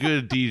really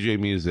good DJ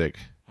music.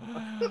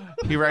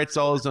 He writes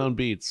all his own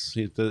beats.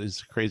 He's a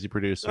crazy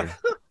producer.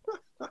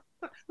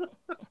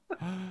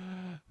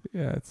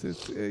 Yeah, it's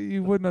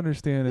you wouldn't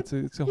understand. It's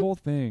a whole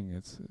thing.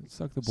 It's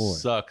suck the boy.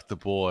 Suck the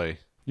boy.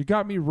 You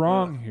got me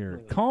wrong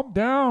here. Calm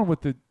down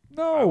with the.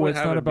 No, it's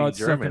not about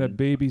sucking a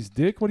baby's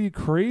dick. What are you,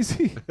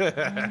 crazy? I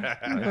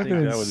think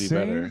that would be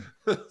better.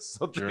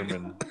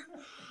 German.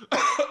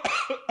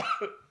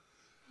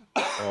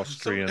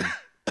 Austrian.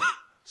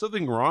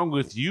 Something wrong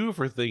with you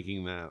for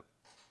thinking that.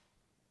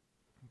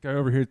 Guy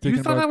over here thinking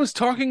You thought I was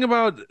talking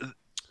about...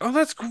 Oh,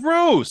 that's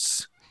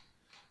gross.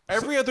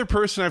 Every other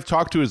person I've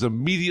talked to has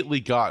immediately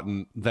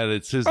gotten that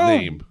it's his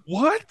name.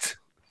 What?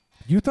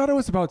 You thought it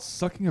was about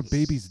sucking a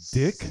baby's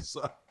dick?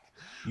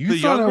 You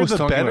thought I was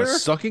talking about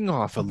sucking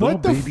off a little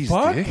baby's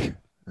dick?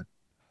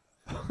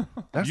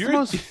 That's the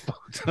most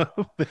fucked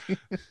up thing.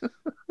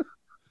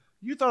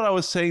 You thought I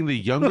was saying the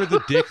younger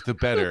the dick, the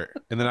better,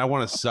 and then I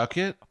want to suck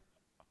it?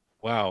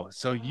 Wow.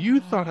 So you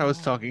thought I was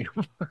talking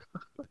about...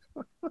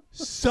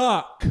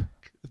 Suck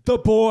the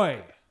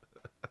boy.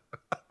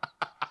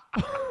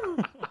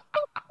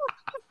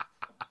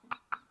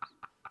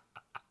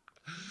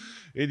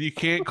 And you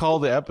can't call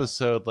the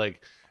episode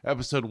like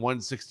episode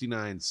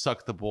 169,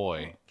 Suck the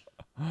Boy.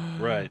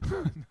 Right.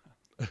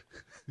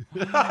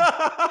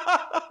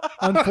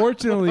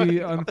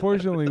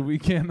 Unfortunately, we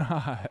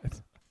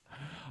cannot.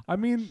 I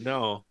mean,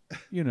 no.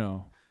 You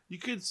know. You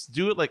could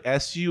do it like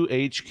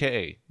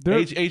SUHK.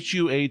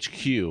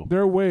 HUHQ. There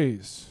are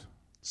ways.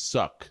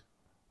 Suck.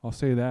 I'll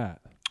say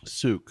that.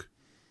 Sook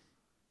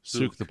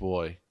the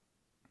boy.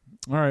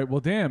 All right.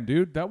 Well, damn,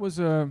 dude. That was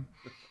a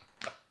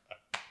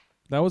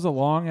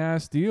long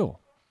ass deal.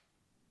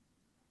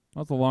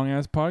 That was a long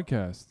ass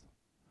podcast.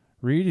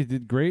 Reed, you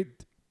did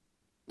great.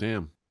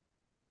 Damn.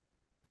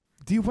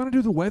 Do you want to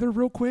do the weather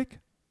real quick?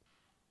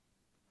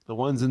 The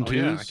ones and Oh, twos?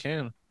 yeah, I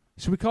can.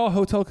 Should we call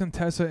Hotel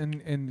Contessa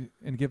and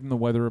give them the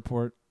weather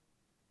report?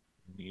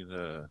 Need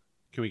Can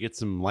we get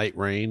some light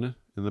rain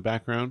in the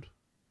background?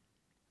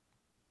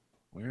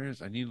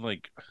 I need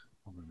like.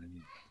 Hold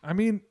on, I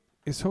mean,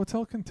 is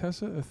Hotel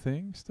Contessa a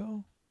thing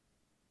still?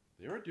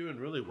 They were doing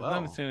really well.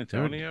 Not in San They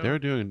were Antonio.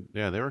 doing,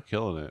 they were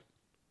killing it.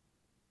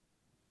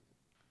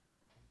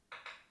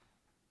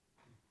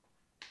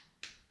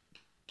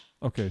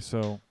 Okay,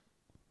 so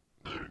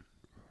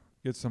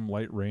get some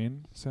light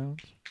rain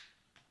sounds.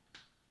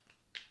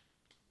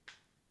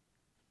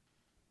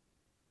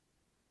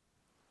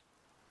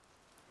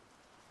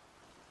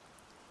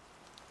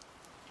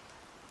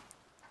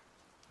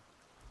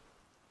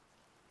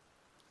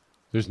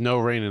 There's no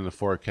rain in the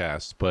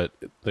forecast, but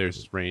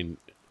there's rain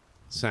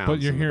sounds.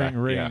 But you're in the hearing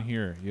back. rain Yeah.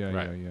 here. Yeah,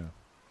 Right. yeah.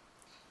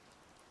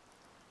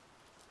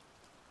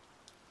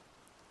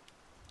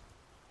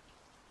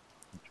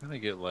 I'm trying to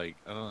get like.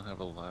 I don't have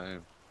a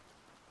live.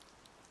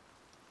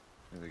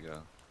 There we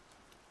go.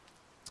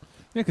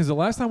 Yeah, because the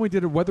last time we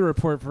did a weather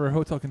report for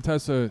Hotel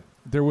Contessa,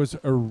 there was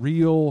a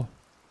real,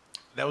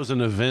 That was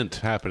an event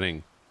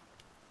happening,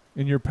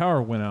 and your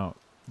power went out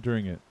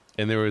during it.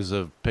 and there was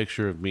a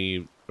picture of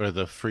me, or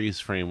the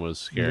freeze frame was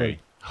scary.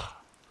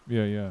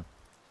 Yeah, yeah.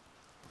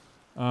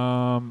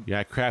 Yeah,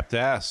 I crapped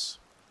ass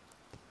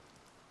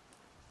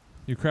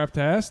You crapped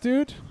ass,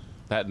 dude?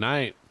 that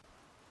night.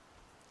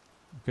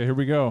 Okay, here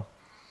we go.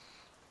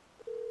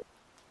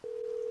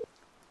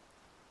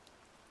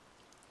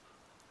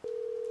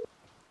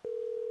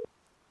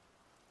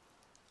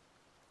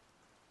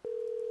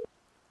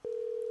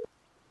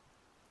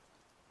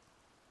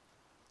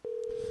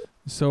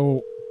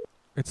 So,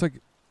 it's like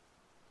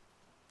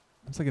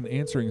an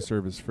answering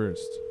service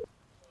first,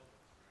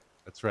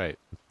 That's right.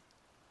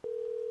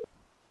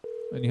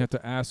 and you have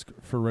to ask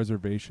for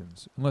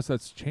reservations, unless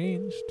that's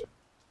changed.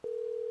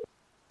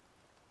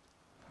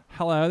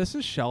 Hello, this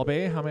is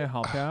Shelby. How may I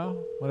help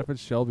you? What if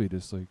it's Shelby?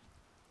 Just like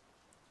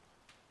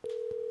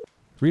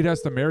Reed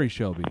has to marry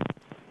Shelby.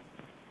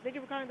 Thank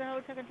you for calling the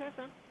Hotel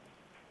Contessa.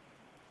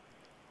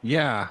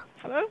 Yeah.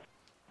 Hello?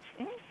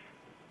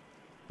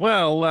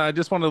 Well, I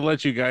just wanted to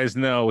let you guys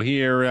know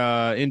here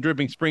in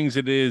Dripping Springs,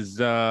 it is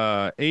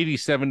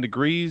 87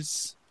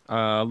 degrees.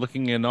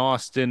 Looking in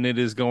Austin, it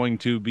is going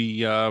to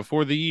be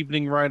for the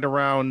evening right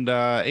around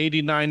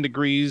 89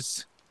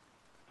 degrees.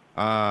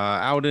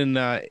 Out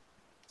in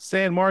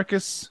San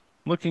Marcos,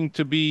 looking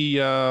to be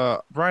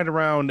right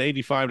around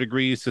 85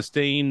 degrees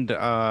sustained.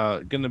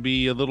 Going to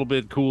be a little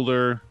bit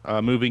cooler.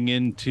 Moving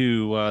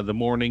into the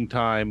morning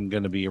time,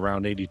 going to be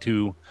around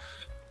 82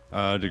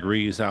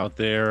 degrees out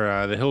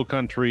there. The hill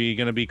country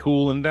going to be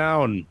cooling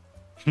down.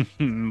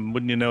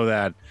 Wouldn't you know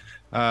that?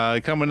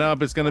 Coming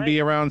up, it's going to be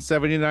around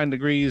 79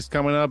 degrees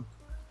coming up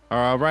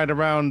right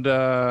around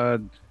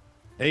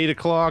 8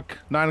 o'clock,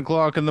 9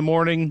 o'clock in the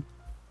morning.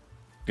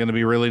 Going to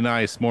be really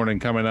nice morning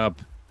coming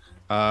up.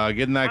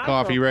 Getting that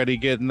coffee ready,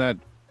 getting that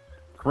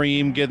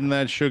cream, getting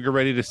that sugar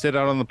ready to sit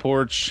out on the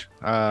porch.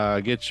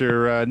 Get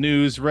your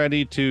news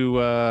ready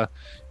to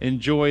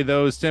enjoy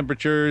those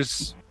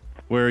temperatures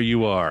where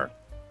you are.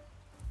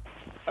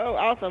 Oh,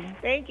 awesome.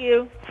 Thank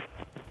you.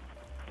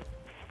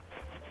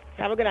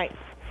 Have a good night.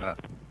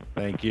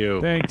 Thank you.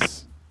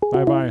 Thanks.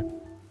 Bye-bye.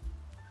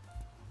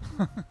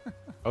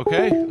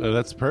 Okay,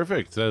 that's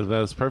perfect.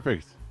 That's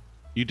perfect.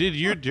 You did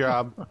your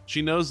job.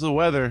 She knows the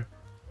weather.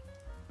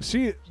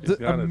 She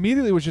got it.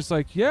 immediately was just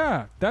like,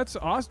 yeah, that's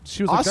awesome.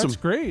 She was like, Awesome. that's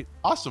great.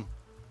 Awesome.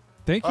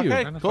 Thank you.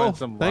 Okay. Trying to Cool. find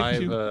some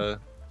Thank live, you.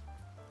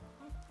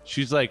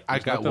 She's like, I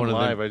She's got got one them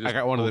of live. them. I just I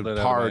got one of pulled them it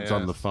out of my cards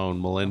on ass. the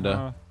phone,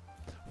 Melinda.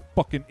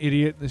 Fucking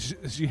idiot.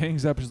 She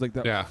hangs up. She's like,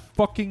 that Yeah.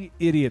 fucking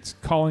idiot's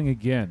calling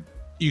again.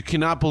 You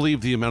cannot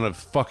believe the amount of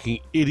fucking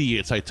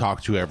idiots I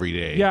talk to every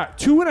day. Yeah,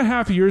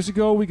 2.5 years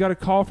ago, we got a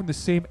call from the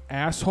same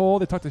asshole.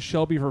 They talked to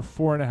Shelby for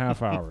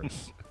 4.5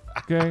 hours.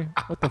 Okay?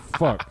 What the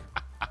fuck?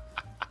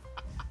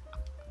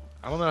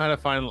 I don't know how to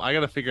find. I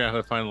got to figure out how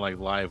to find like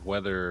live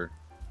weather.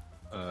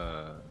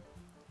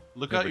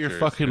 Look out your temperatures,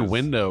 fucking 'cause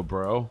window,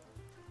 bro.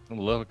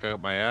 Look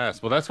at my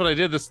ass. Well, that's what I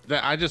did.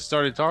 I just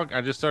started talking. I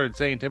just started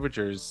saying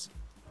temperatures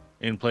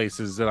in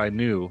places that I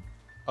knew.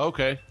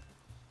 Okay.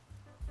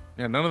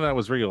 Yeah, none of that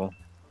was real.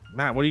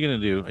 Matt, what are you gonna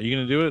do? Are you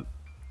gonna do it?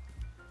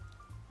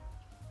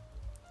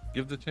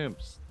 Give the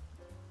temps.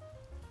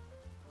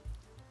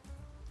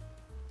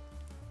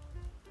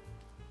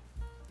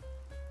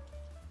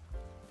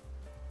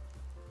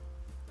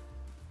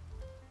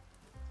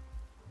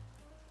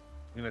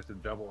 You're gonna have to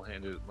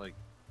double-hand it. Like,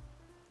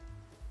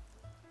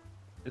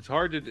 it's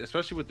hard to,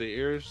 especially with the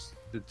ears,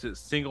 to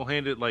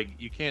single-hand it. Like,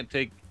 you can't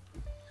take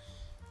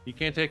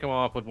them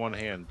off with one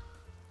hand.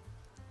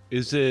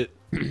 Is it?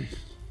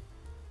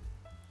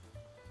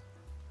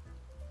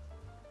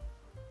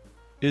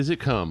 Is it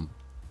come?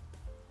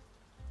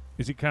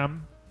 Is it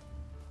come?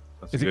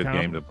 That's Is a it good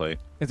calm? game to play.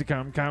 Is it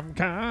come?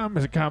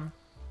 Is it come?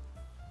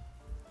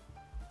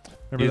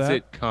 Remember Is that?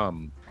 it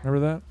come? Remember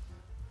that?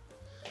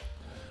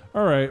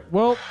 All right.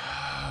 Well,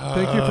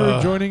 Thank you for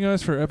joining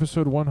us for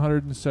episode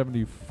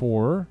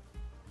 174.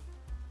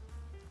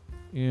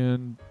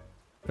 And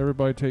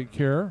everybody take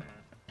care.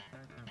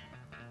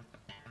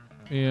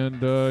 And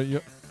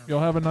y'all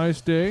have a nice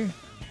day.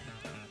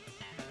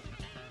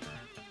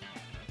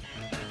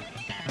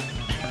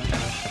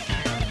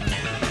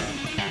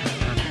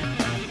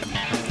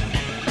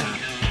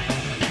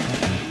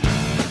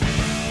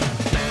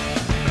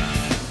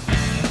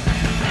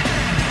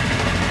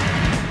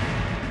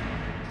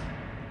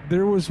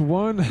 There was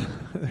one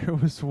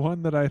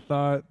that I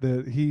thought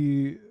that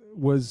he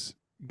was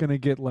gonna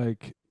get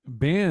like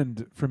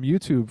banned from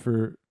YouTube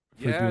for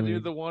Yeah, doing,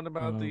 dude, the one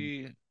about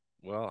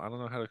well, I don't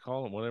know how to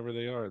call them, whatever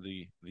they are.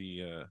 He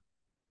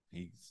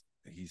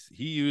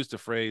used a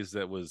phrase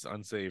that was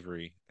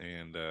unsavory,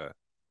 and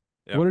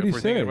what did he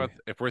say?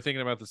 If we're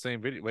thinking about the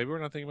same video, maybe we're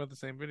not thinking about the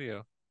same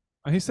video.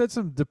 He said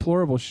some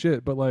deplorable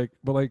shit, but like.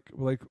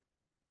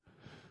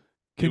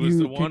 It was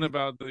the one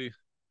about the.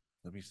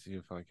 Let me see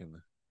if I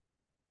can.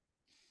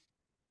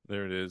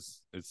 There it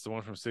is. It's the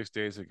one from 6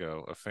 days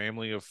ago. A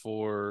family of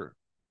 4.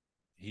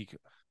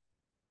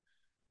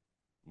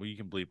 Well, you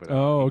can bleep it out.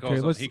 Oh,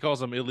 okay. He calls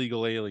them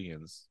illegal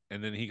aliens,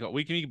 and then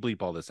we can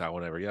bleep all this out,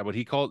 whatever. Yeah, but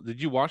he called.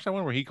 Did you watch that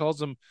one where he calls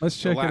them? Let's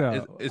check it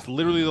out. It's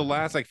literally the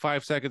last like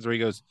 5 seconds where he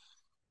goes,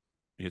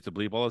 "You have to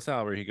bleep all this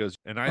out." Where he goes,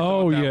 and I.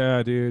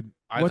 Yeah, dude.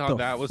 I thought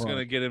that was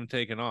gonna get him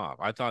taken off.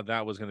 I thought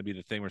that was gonna be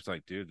the thing where it's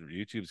like, dude,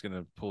 YouTube's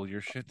gonna pull your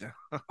shit down.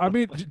 I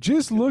mean,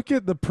 just look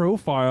at the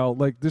profile.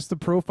 Like, just the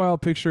profile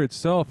picture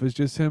itself is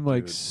just him,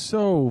 like,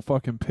 so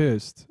fucking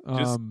pissed.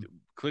 Just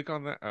click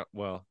on that.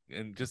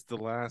 And just the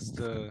last.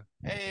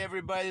 Hey,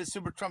 everybody, it's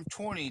Super Trump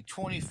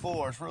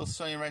 2024. It's real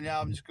sunny right now.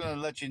 I'm just going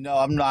to let you know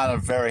I'm not a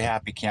very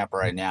happy camper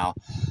right now.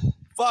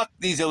 Fuck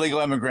these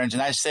illegal immigrants,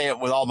 and I say it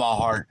with all my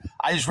heart.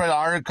 I just read an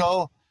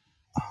article.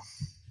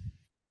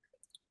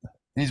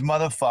 These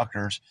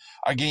motherfuckers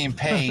are getting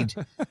paid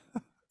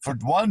for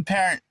one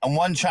parent and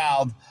one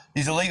child.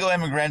 These illegal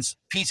immigrants,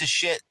 piece of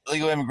shit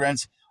illegal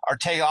immigrants, are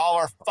taking all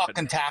our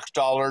fucking tax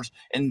dollars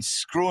and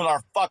screwing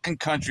our fucking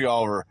country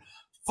over.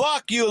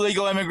 Fuck you,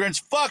 illegal immigrants.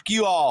 Fuck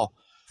you all.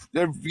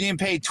 They're getting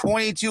paid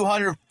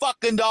 $2,200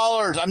 fucking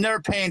dollars. I'm never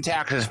paying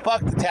taxes.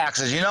 Fuck the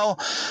taxes, you know?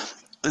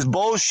 It's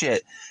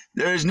bullshit.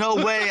 There is no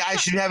way I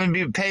should have to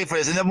be paid for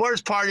this. And the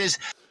worst part is,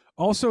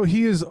 also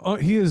he is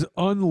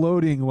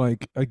unloading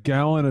like a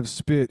gallon of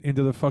spit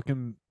into the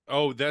fucking.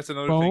 Oh, that's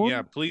another phone? thing.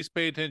 Yeah, please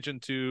pay attention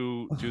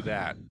to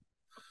that.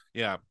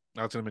 Yeah,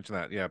 I was going to mention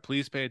that. Yeah,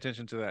 please pay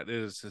attention to that. It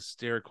is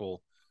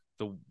hysterical.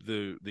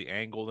 The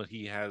angle that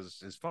he has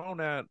his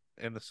phone at,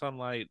 and the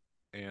sunlight,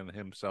 and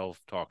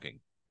himself talking.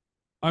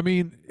 I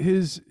mean,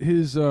 his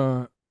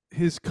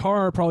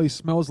car probably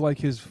smells like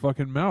his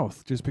fucking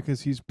mouth, just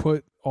because he's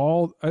put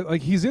all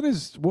like he's in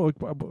his like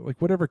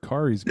whatever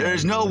car he's.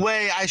 There's no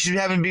way I should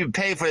have to be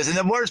paid for this. And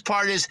the worst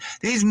part is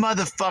these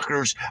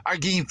motherfuckers are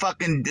getting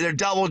they're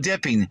double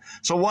dipping.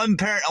 So one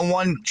parent and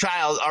one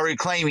child are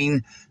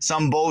reclaiming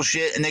some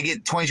bullshit, and they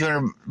get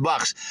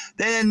 $2,200.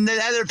 Then the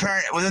other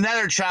parent with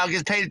another child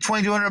gets paid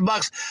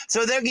 $2,200.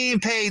 So they're getting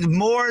paid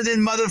more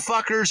than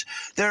motherfuckers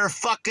that are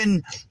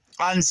fucking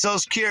on Social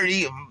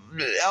Security,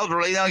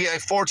 elderly. They'll get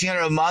like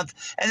 $1,400 a month,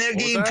 and they're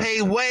getting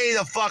paid way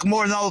the fuck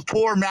more than all those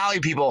poor Maui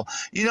people.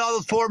 You know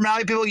those poor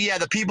Maui people? Yeah,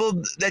 the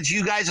people that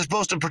you guys are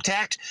supposed to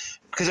protect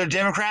because they're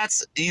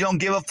Democrats. You don't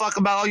give a fuck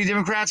about all you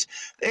Democrats.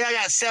 They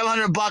got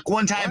 $700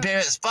 one-time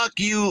payments. Fuck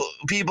you,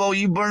 people.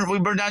 We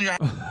burned down your.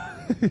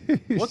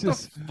 What the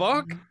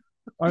fuck?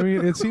 I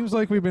mean, it seems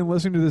like we've been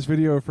listening to this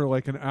video for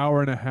like an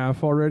hour and a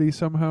half already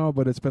somehow,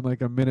 but it's been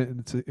like a minute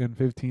and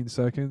 15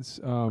 seconds.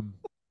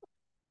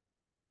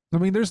 I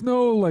mean, there's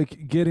no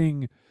like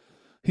getting.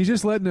 He's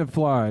just letting it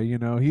fly, you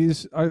know.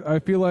 I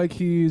feel like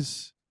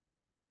he's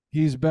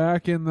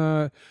back in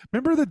the.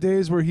 Remember the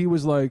days where he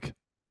was like,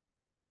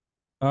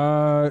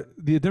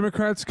 the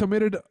Democrats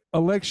committed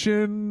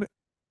election.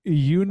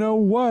 You know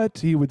what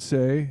he would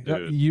say?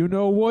 You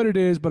know what it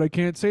is, but I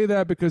can't say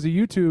that because of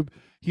YouTube.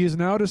 He has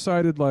now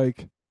decided,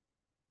 like,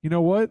 you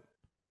know what?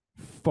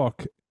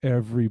 Fuck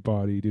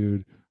everybody,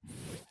 dude.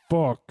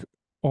 Fuck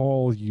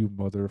all you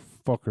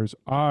motherfuckers.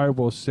 I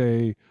will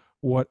say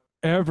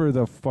whatever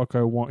the fuck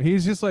I want.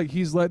 He's just like,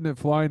 he's letting it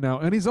fly now.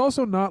 And he's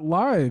also not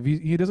live.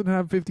 He doesn't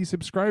have 50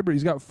 subscribers.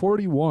 He's got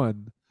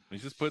 41.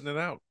 He's just putting it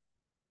out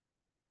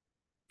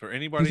for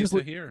anybody to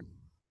hear.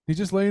 He's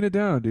just laying it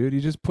down, dude.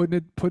 He's just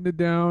putting it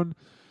down,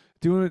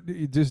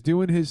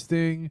 doing his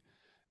thing.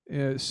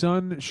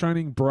 Sun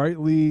shining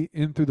brightly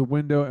in through the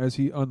window as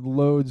he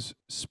unloads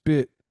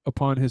spit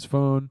upon his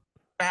phone.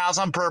 House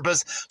on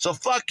purpose. So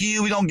fuck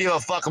you. We don't give a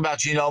fuck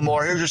about you no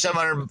more. Here's your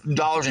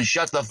 $700 and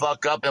shut the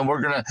fuck up, and we're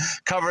gonna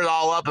cover it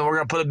all up, and we're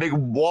gonna put a big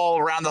wall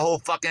around the whole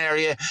fucking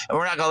area, and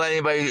we're not gonna let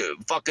anybody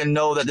fucking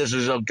know that this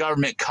is a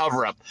government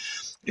cover up.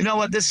 You know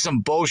what? This is some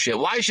bullshit.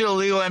 Why should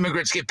illegal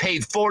immigrants get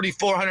paid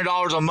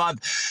 $4,400 a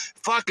month?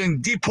 Fucking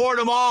deport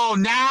them all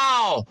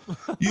now.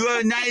 You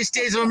United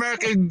States of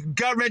America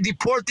government,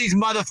 deport these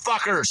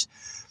motherfuckers.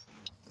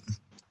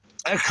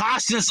 It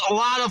cost us a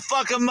lot of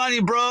fucking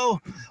money, bro.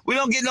 We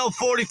don't get no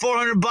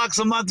 $4,400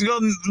 a month to go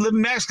live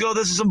in Mexico.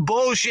 This is some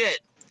bullshit.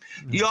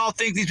 You all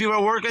think these people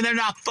are working? They're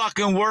not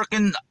fucking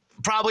working.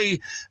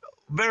 Probably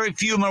very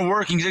few of them are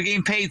working. They're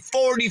getting paid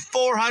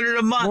 $4,400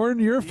 a month. More than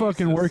you're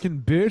fucking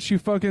working, bitch. You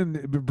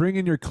fucking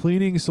bringing your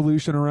cleaning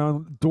solution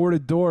around door to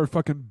door,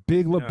 fucking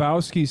Big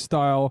Lebowski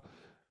style,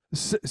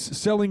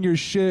 selling your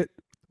shit,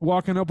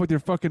 walking up with your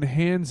fucking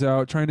hands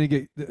out, trying to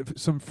get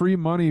some free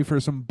money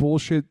for some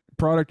bullshit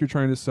product you're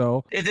trying to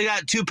sell. If they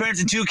got 2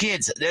 parents and 2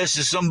 kids, this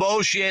is some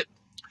bullshit.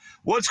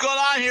 What's going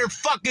on here?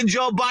 Fucking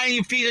Joe Biden,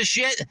 you piece of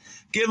shit.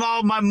 Give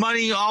all my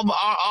money, all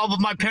of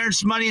my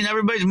parents' money and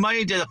everybody's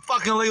money to the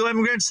fucking illegal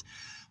immigrants.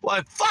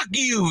 Well, fuck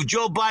you,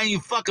 Joe Biden, you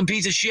fucking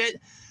piece of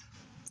shit.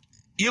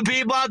 You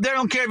people out there,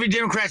 don't care if you're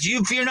Democrats.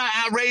 If you're not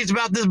outraged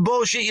about this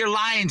bullshit, you're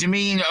lying to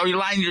me or you're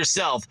lying to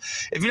yourself.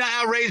 If you're not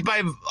outraged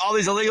by all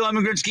these illegal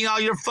immigrants getting all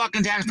your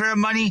fucking taxpayer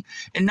money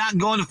and not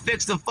going to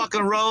fix the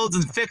fucking roads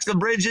and fix the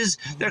bridges,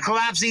 they're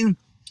collapsing,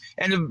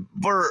 and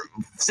for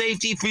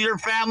safety for your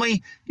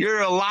family,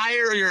 you're a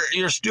liar or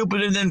you're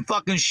stupider than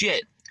fucking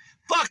shit.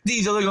 Fuck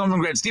these illegal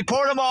immigrants.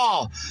 Deport them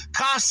all.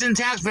 Costing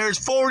taxpayers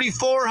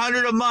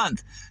 $4,400 a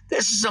month.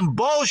 This is some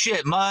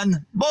bullshit,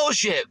 man.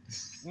 Bullshit.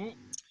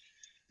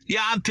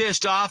 Yeah, I'm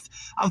pissed off.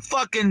 I'm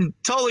fucking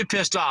totally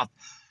pissed off.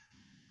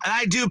 And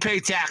I do pay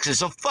taxes,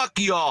 so fuck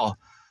y'all.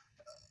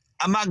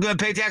 I'm not going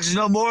to pay taxes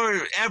no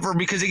more ever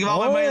because they give all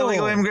my money to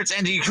illegal immigrants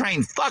into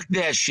Ukraine. Fuck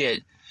that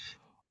shit.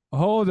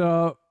 Hold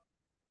up.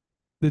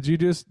 Did you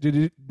just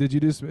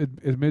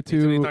admit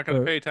to he's not going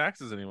to pay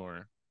taxes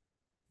anymore?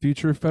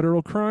 Future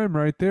federal crime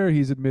right there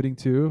he's admitting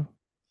to.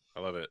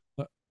 I love it.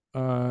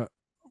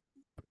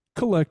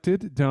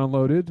 Collected,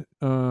 downloaded,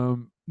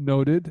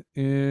 noted,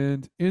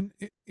 and in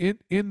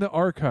the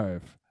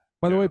archive.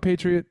 By the way,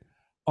 Patriot,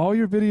 all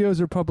your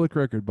videos are public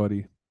record,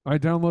 buddy. I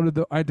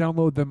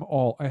download them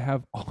all. I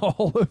have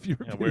all of your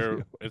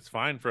videos. It's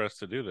fine for us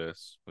to do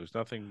this. There's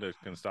nothing that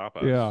can stop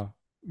us. Yeah.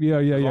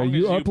 As long as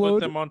you upload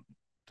put them on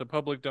the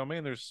public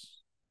domain.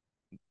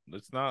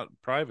 It's not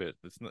private.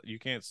 You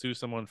can't sue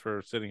someone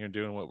for sitting here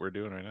doing what we're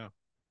doing right now.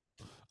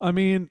 I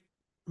mean,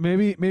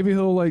 maybe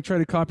he'll like try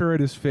to copyright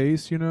his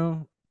face, you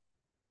know?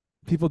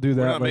 People do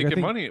that. We're not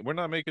making money. We're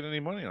not making any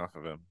money off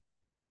of him.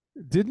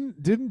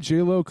 Didn't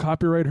J-Lo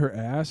copyright her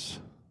ass?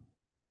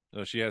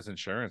 No, she has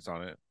insurance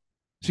on it.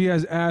 She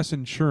has ass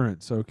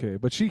insurance, okay,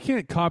 but she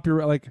can't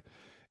copyright. Like,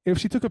 if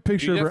she took a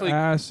picture of her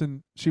ass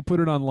and she put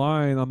it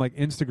online on like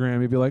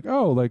Instagram, you'd be like,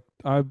 oh, like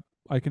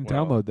I can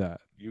download that.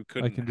 You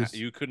couldn't.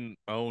 You couldn't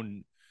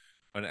own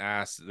an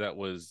ass that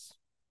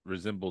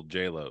resembled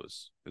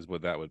J-Lo's. Is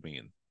what that would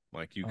mean.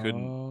 Like you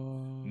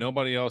couldn't.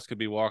 Nobody else could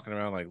be walking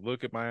around like,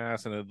 look at my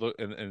ass,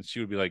 and she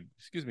would be like,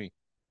 excuse me,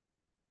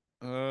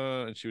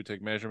 and she would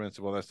take measurements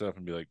of all that stuff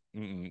and be like,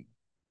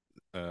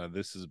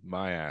 this is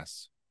my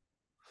ass.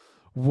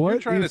 What?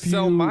 You're trying to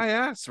sell my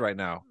ass right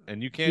now,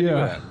 and you can't do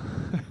that.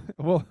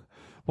 well,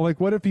 like,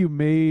 what if you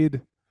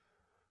made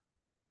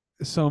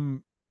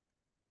some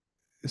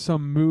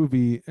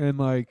movie and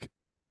like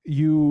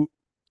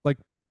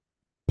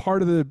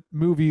part of the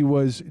movie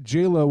was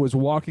J-Lo was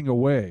walking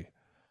away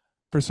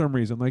for some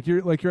reason, like you're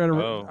at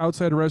a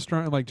outside a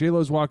restaurant and like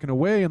J-Lo's walking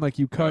away and like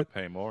you cut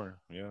pay more,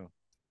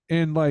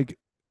 and like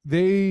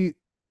they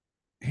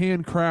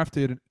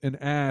handcrafted an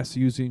ass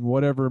using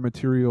whatever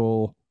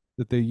material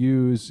that they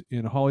use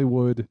in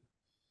Hollywood.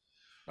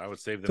 I would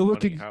save them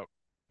money.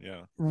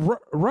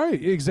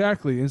 Right,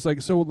 exactly. It's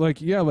like, so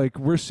like, yeah, like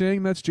we're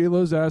saying that's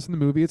J-Lo's ass in the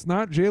movie. It's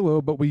not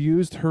J-Lo, but we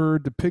used her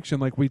depiction.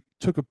 Like we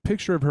took a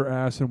picture of her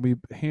ass and we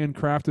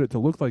handcrafted it to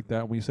look like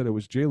that. And we said it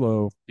was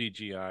J-Lo.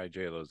 CGI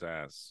J-Lo's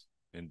ass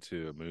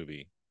into a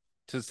movie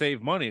to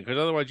save money, because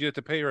otherwise you have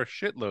to pay her a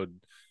shitload.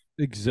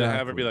 Exactly. To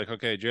have her be like,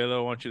 okay, J-Lo,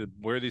 I want you to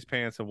wear these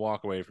pants and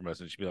walk away from us.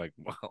 And she'd be like,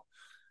 well,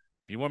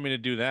 if you want me to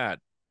do that,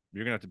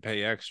 you're going to have to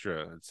pay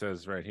extra. It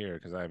says right here,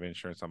 because I have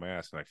insurance on my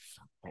ass. And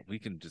like, we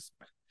can just...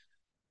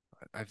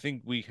 I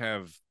think we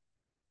can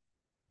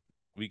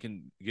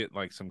get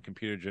like some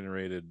computer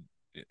generated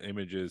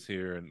images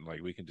here and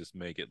like we can just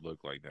make it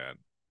look like that.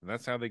 And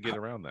that's how they get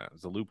around that.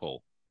 It's a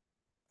loophole.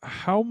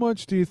 How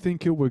much do you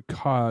think it would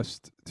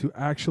cost to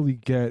actually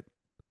get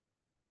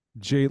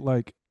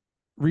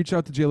reach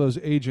out to J-Lo's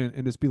agent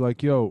and just be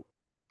like, yo,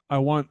 I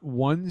want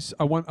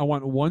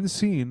one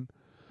scene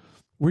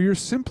where you're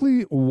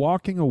simply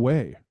walking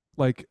away.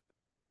 Like,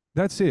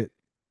 that's it.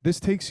 This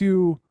takes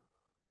you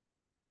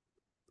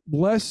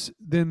less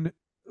than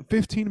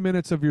 15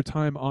 minutes of your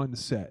time on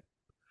set.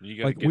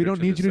 Like, we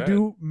don't need you to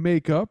do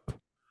makeup.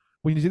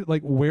 We need you to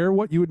like wear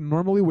what you would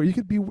normally wear. You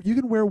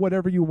can wear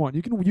whatever you want.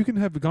 You can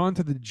have gone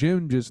to the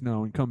gym just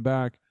now and come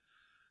back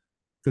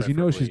because you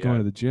know she's going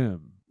to the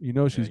gym. You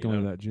know she's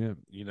going to that gym.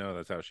 You know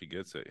that's how she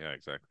gets it. Yeah,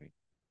 exactly.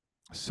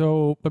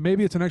 So, but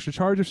maybe it's an extra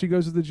charge if she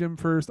goes to the gym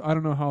first. I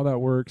don't know how that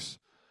works.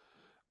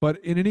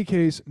 But in any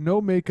case,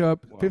 no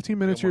makeup, 15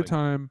 minutes of your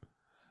time.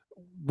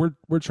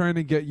 We're trying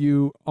to get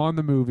you on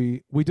the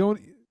movie. We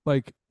don't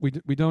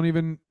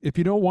even, if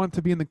you don't want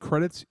to be in the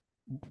credits,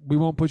 we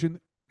won't put you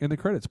in the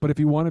credits. But if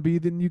you want to be,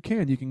 then you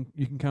can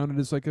count it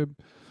as like a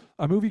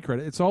movie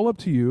credit. It's all up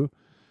to you.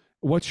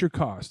 What's your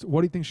cost?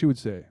 What do you think she would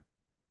say?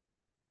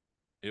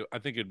 I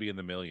think it'd be in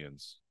the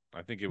millions.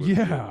 I think it would.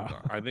 Yeah.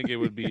 I think it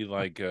would be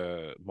like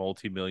a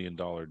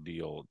multi-million-dollar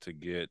deal to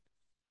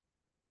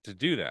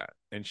do that,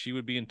 and she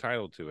would be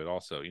entitled to it.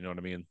 Also, you know what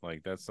I mean?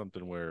 Like that's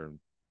something where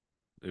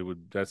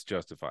that's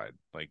justified.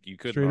 Like you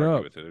couldn't Straight argue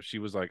up. with it if she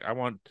was like, "I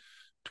want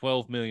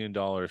 $12 million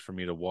for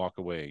me to walk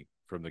away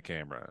from the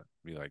camera."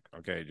 Be like,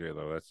 "Okay,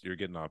 J-Lo, you're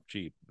getting off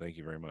cheap. Thank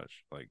you very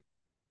much." Like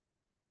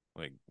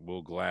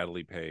we'll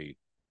gladly pay.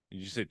 Did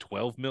you say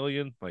 12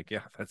 million? Like,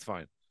 yeah, that's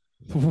fine.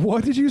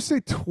 What did you say?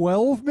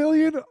 12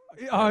 million?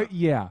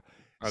 Yeah.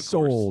 Of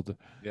Sold. Course.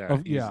 Yeah,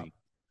 easy. Yeah.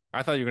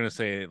 I thought you were gonna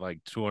say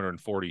like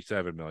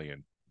 247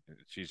 million.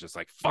 She's just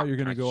like, fuck. Oh, you're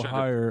gonna go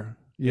higher.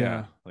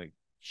 Yeah. Like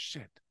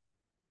shit.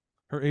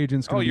 Her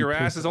agent's gonna Oh, be your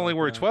ass pissed is only about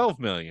worth that. 12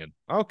 million.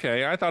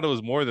 Okay, I thought it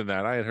was more than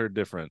that. I had heard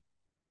different.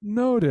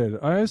 Noted.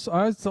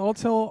 I'll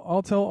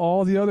tell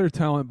all the other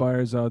talent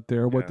buyers out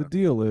there what the Yeah.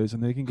 deal is,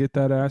 and they can get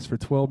that ass for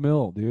 12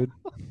 mil, dude.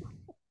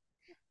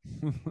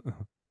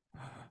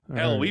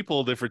 Hell, All we right.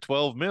 pulled it for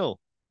 12 mil.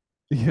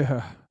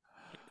 Yeah.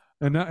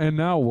 And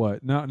now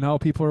what? Now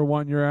people are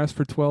wanting your ass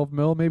for 12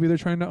 mil. Maybe they're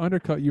trying to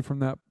undercut you from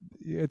that.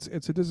 It's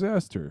a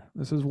disaster.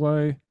 This is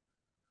why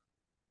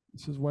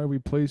we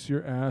place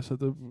your ass at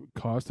the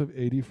cost of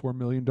 $84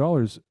 million.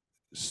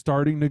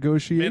 Starting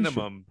negotiation.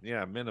 Minimum.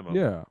 Yeah, minimum.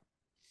 Yeah.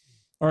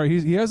 All right,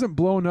 he hasn't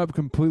blown up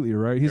completely,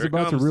 right? He's Here it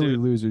about comes, to really dude.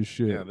 lose his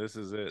shit. Yeah, this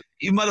is it.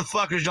 You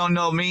motherfuckers don't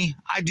know me.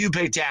 I do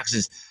pay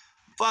taxes.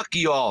 Fuck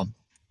you all.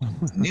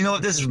 You know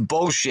what? This is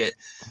bullshit.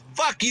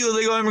 Fuck you,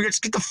 illegal immigrants.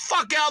 Get the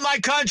fuck out of my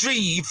country.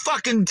 You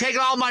fucking taking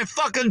all my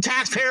fucking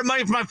taxpayer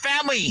money from my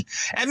family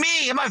and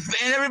me and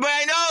everybody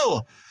I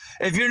know.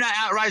 If you're not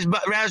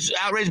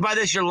outraged by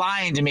this, you're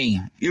lying to me.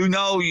 You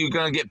know you're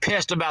gonna get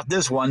pissed about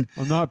this one.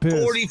 I'm not pissed.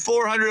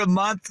 $4,400 a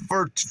month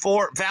for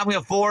family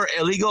of 4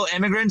 illegal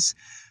immigrants,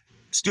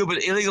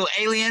 stupid illegal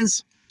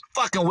aliens,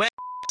 fucking wet.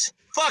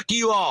 Fuck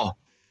you all.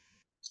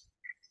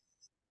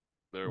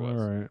 There it was.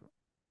 All right.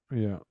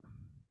 Yeah.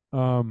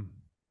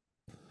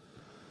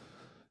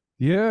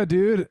 Yeah,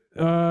 dude.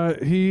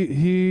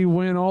 He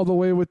went all the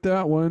way with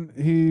that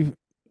one.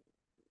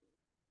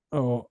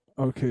 Oh,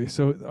 okay.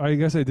 So I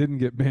guess I didn't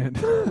get banned.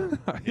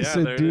 Yeah,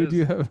 there it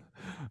is.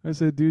 I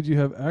said, dude, you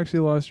have actually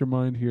lost your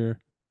mind here.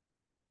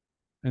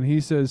 And he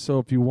says, so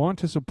if you want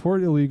to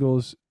support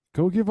illegals,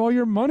 go give all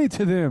your money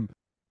to them.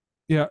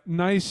 Yeah,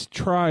 nice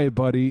try,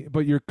 buddy.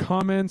 But your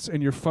comments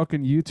and your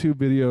fucking YouTube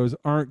videos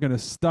aren't going to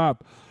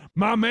stop.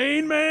 My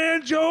main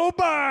man, Joe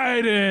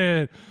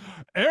Biden.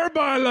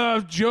 Everybody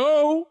loves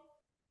Joe.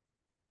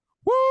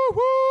 Woo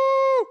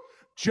woo.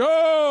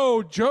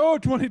 Joe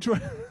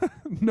 2020.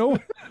 No,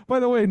 by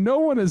the way, no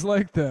one is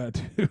like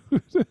that, dude.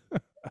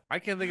 I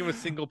can't think of a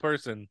single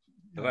person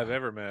that I've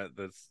ever met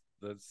that's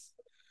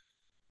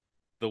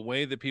the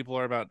way that people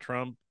are about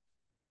Trump.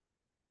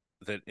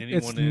 That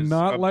anyone It's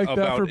not like that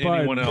about for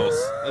anyone Biden.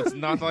 else. It's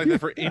not like that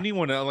for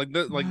anyone else.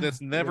 Like that's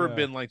never Yeah.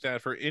 been like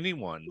that for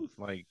anyone.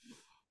 Like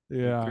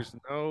Yeah. it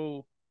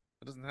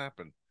doesn't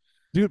happen.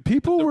 Dude,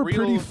 people The were pretty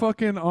real-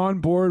 fucking on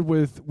board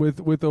with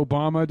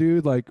Obama,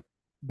 dude. Like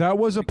that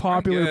was a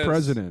popular guess.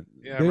 president.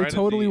 Yeah, They right at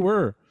totally the-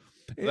 were.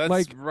 That's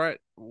Like right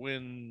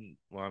when.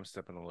 Well, I'm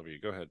stepping all over you.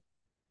 Go ahead.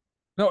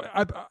 no,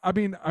 I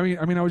mean,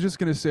 I was just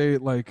gonna say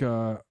like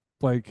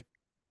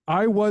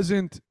I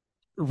wasn't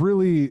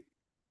really,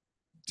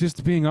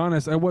 just being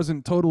honest, I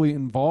wasn't totally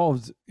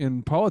involved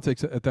in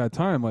politics at that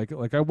time.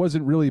 Like I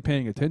wasn't really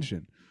paying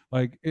attention.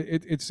 Like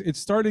it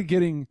started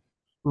getting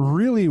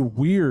really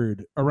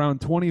weird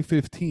around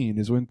 2015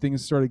 is when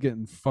things started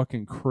getting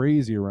fucking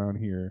crazy around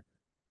here.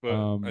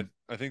 But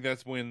I think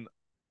that's when,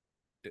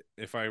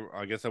 if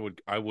I guess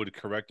I would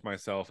correct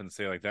myself and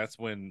say like that's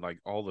when like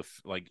all the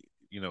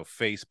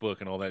Facebook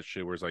and all that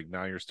shit, where it's like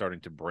now you're starting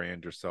to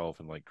brand yourself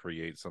and like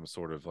create some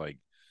sort of like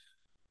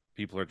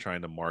people are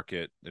trying to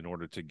market in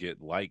order to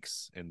get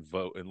likes and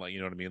vote and like, you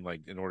know what I mean,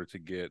 like in order to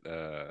get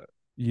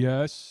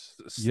Yes.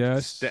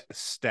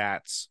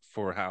 stats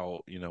for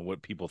how, you know,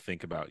 what people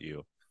think about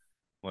you.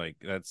 Like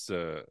that's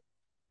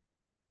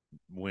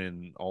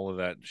when all of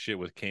that shit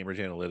with Cambridge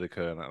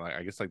Analytica, and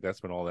I guess like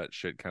that's when all that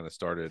shit kind of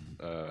started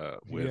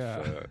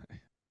with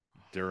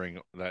during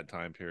that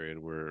time period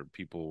where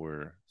people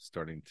were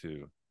starting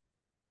to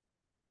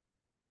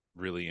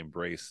really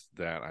embrace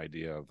that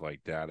idea of like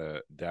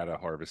data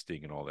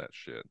harvesting and all that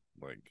shit.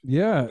 Like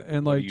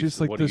and like just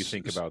like what do you this,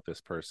 think about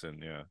this person?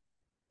 Yeah.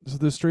 So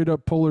the straight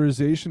up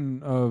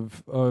polarization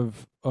of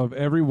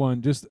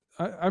everyone. Just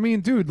I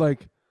mean, dude,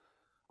 like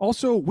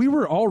also we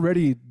were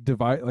already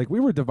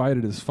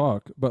divided as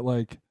fuck, but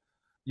like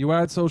you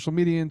add social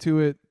media into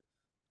it,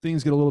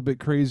 things get a little bit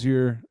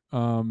crazier.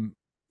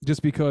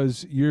 Just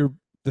because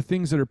the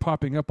things that are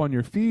popping up on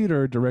your feed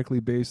are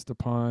directly based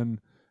upon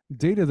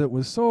data that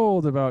was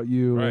sold about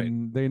you, Right.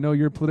 and they know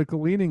your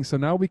political leaning. So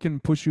now we can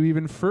push you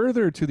even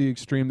further to the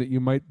extreme that you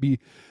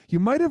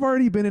might have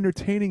already been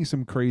entertaining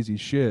some crazy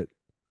shit.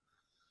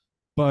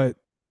 But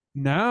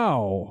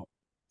now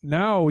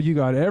you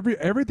got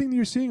everything that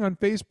you're seeing on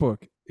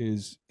Facebook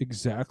is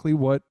exactly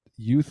what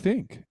you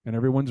think, and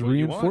everyone's What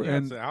you want, reinforced. yeah,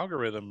 And it's an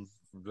algorithm.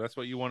 That's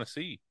what you want to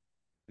see.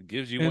 It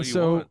gives you and what you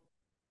so want.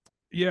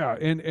 yeah,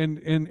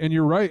 and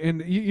you're right.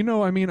 And you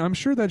know, I mean, I'm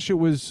sure that shit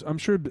was. I'm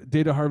sure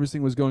data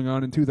harvesting was going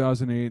on in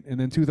 2008 and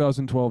then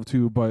 2012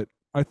 too. But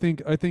I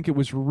think it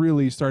was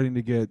really starting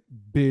to get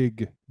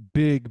big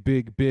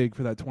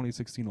for that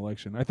 2016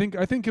 election. I think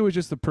it was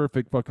just the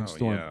perfect fucking Oh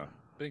storm. yeah,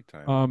 big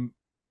time.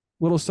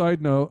 Little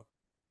side note.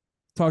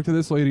 Talked to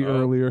this lady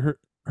earlier.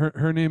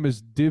 Her name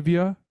is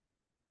Divya.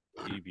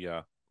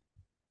 Divya.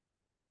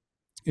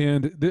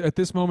 And at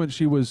this moment,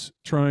 she was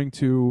trying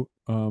to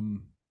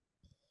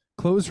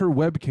close her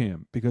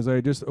webcam because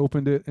I just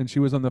opened it, and she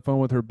was on the phone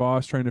with her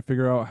boss trying to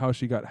figure out how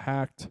she got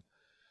hacked.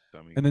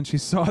 Dummy. And then she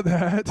saw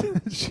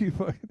that. She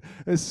fucking,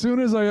 as soon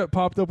as I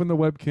popped open the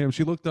webcam,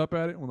 she looked up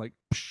at it and was like,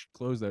 psh,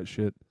 close that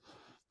shit.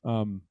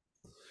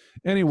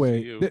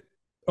 Anyway,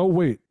 oh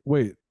wait,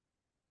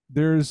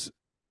 there's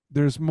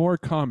more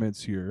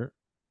comments here.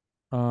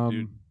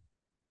 Dude,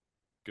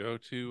 go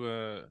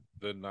to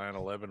the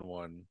 9/11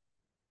 one.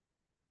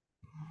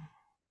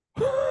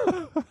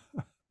 What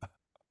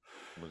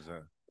is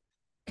that?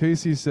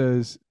 Casey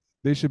says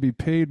they should be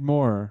paid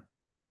more.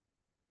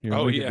 Here,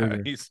 Oh make it yeah,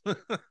 bigger. he's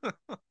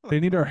They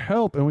need our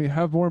help, and we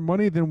have more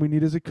money than we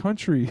need as a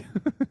country.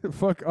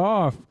 Fuck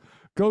off.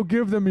 Go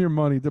give them your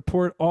money.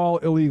 Deport all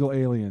illegal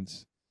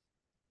aliens.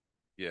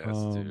 yes,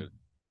 dude.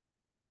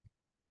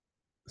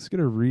 Let's get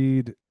a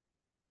read.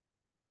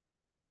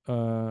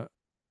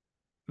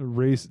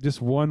 Race.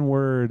 Just one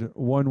word.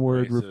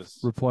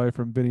 Reply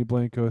from Vinny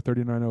Blanco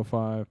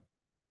 3905.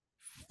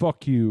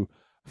 Fuck you.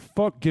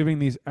 Fuck giving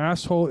these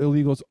asshole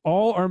illegals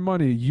all our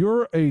money.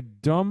 You're a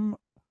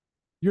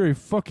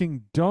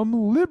fucking dumb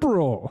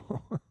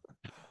liberal.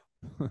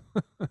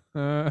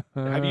 Have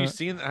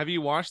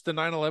you watched the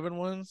 9/11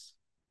 ones?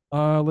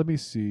 Let me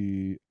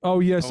see. Oh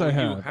yes, I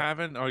have. You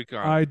haven't? Oh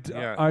god.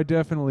 I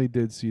definitely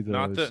did see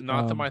those.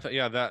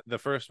 The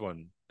first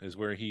one is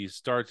where he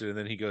starts it and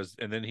then he goes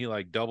and then he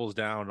like doubles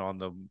down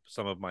on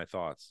some of my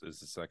thoughts is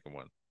the second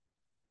one.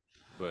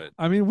 But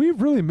I mean,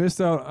 we've really missed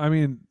out. I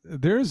mean,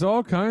 there's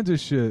all kinds of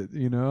shit,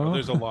 you know.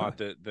 There's a lot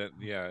that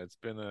yeah, it's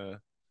been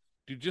a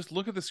dude. Just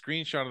look at the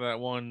screenshot of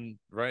that one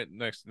right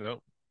next.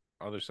 Nope,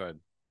 other side.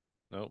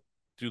 Nope,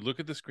 dude.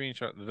 Look at the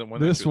screenshot. The one.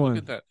 This one.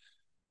 Look at that.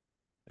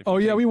 Oh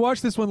yeah, we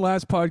watched this one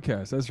last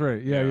podcast. That's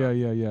right.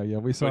 Yeah.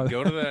 We saw. But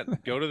go to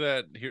that. Go to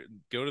that.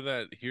 Go to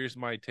that. Here's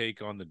my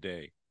take on the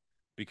day,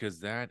 because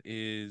that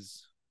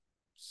is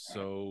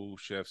so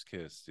chef's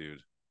kiss,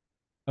 dude.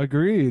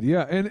 Agreed.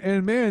 Yeah,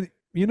 and man,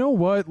 you know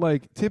what?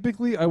 Like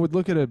typically, I would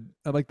look at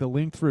like the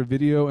link for a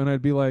video, and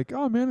I'd be like,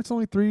 oh man, it's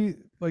only 3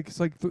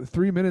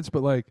 minutes,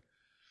 but like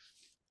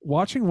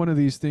watching one of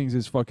these things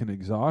is fucking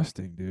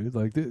exhausting, dude.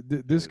 Like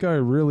this guy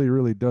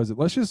really does it.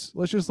 Let's just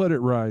let it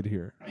ride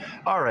here.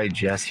 All right,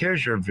 Jess,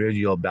 here's your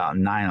video about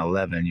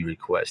 9/11 you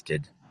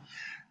requested.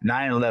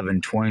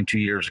 9/11, 22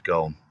 years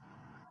ago.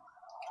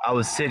 I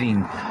was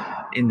sitting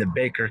in the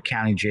Baker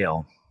County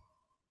Jail.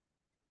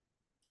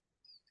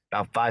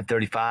 About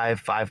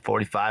 5:35,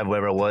 5:45,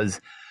 whatever it was,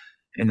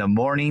 in the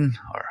morning,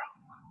 or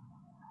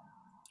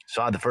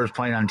saw the first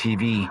plane on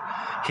TV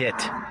hit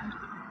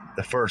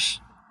the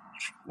first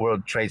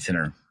World Trade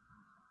Center.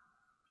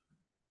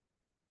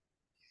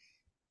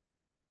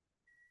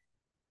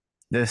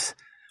 This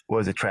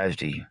was a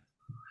tragedy.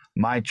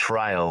 My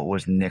trial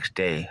was the next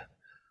day.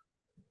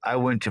 I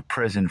went to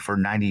prison for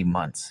 90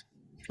 months.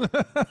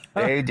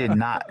 They did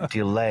not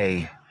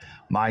delay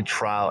my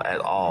trial at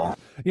all.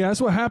 Yeah,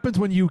 that's what happens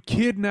when you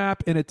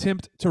kidnap and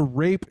attempt to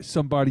rape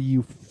somebody,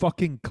 you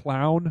fucking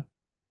clown.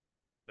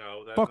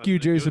 No, fuck you,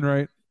 Jason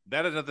Wright.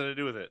 That has nothing to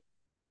do with it.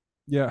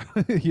 Yeah,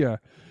 yeah.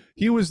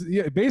 He was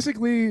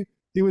basically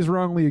he was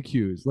wrongly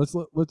accused. Let's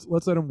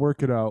let him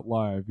work it out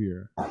live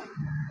here.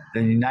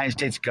 The United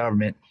States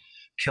government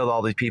killed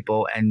all these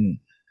people, and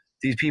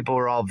these people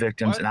were all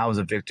victims, and I was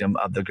a victim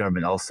of the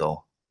government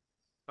also.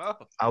 Oh.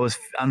 I was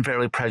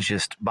unfairly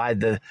prejudiced by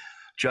the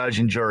judge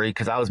and jury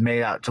because I was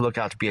made out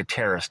to be a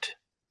terrorist.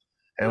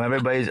 And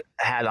everybody's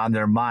had on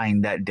their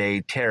mind that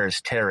day,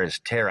 terrorize. They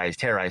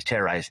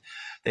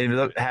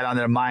had on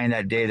their mind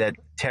that day that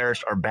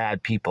terrorists are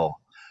bad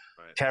people.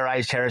 Right.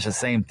 Terrorists, the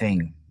same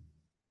thing.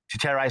 To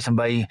terrorize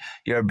somebody,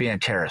 you're being a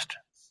terrorist.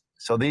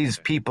 So these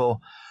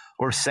people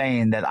were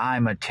saying that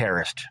I'm a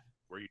terrorist.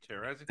 Were you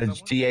terrorizing someone?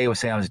 The DA was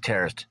saying I was a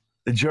terrorist.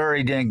 The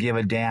jury didn't give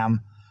a damn.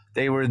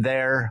 They were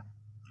there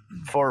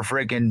for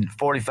freaking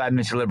 45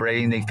 minutes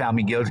deliberating. They found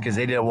me guilty because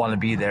they didn't want to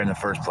be there in the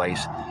first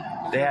place.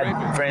 They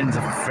had friends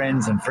of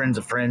friends and friends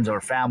of friends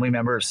or family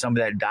members,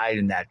 somebody that died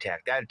in that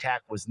attack. That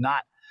attack was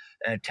not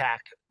an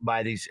attack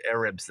by these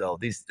Arabs, though.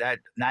 That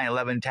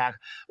 9/11 attack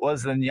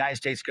was the United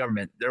States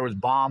government. There was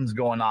bombs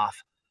going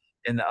off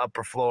in the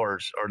upper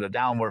floors or the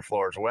downward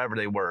floors, or wherever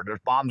they were.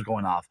 There's bombs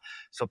going off,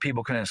 so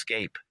people couldn't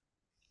escape.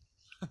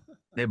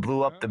 They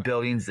blew up the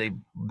buildings.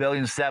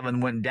 Building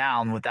 7 went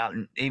down without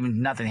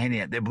even nothing hitting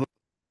it. They blew.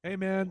 Hey,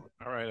 man.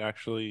 All right,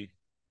 actually,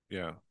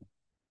 yeah.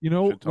 You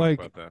know, like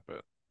about that,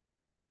 but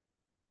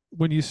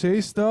when you say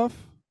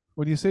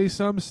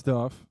some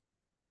stuff,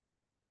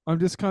 I'm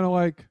just kind of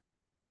like,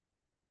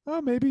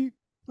 maybe,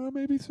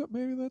 maybe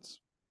that's,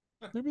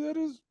 maybe that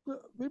is,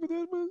 maybe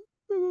that was,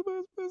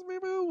 maybe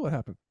that's what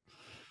happened.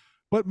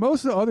 But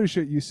most of the other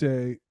shit you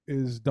say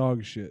is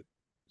dog shit.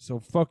 So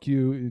fuck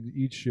you and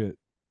eat shit.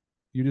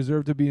 You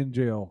deserve to be in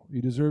jail.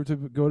 You deserve to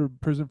go to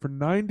prison for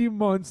 90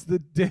 months the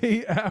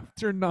day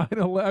after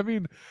 9/11. I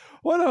mean,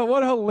 what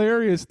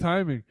hilarious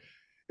timing.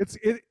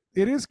 It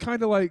is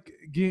kind of like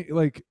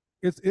that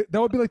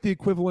would be like the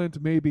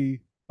equivalent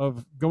maybe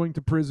of going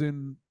to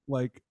prison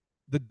like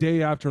the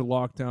day after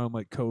lockdown,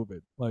 like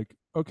COVID. Like,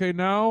 okay,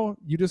 now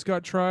you just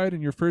got tried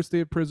and your first day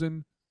of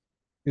prison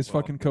is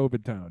Well, fucking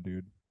COVID town,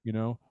 dude. You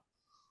know?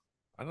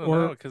 I don't know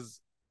Or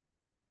because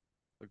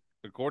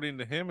according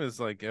to him, is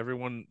like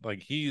everyone like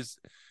he's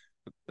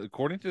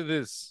according to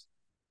this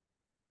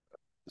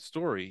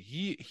story,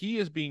 he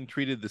is being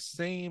treated the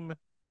same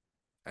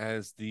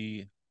as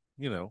the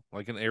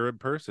like an Arab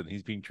person.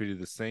 He's being treated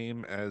the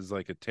same as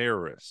like a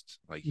terrorist.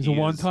 Like he's a he is,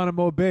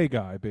 Guantanamo Bay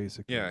guy,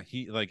 basically. yeah.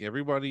 He like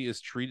everybody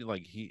is treated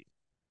like he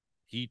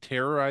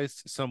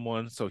terrorized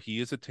someone, so he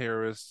is a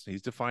terrorist.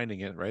 He's defining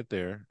it right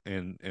there,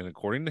 and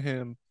according to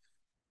him,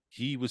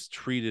 he was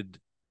treated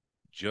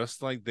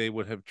just like they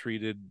would have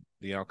treated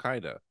the Al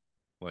Qaeda.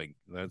 Like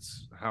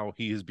that's how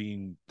he is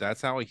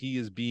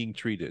being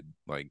treated.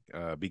 Like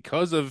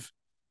because of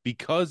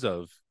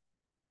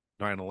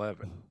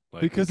 9/11.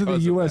 Like Because of the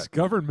because of U.S. that.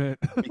 government.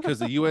 Because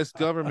the US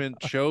government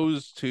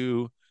chose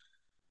to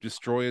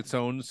destroy its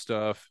own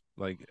stuff,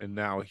 like and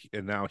now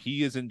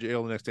he is in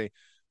jail the next day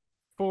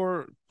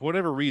for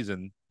whatever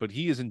reason, but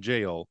he is in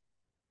jail.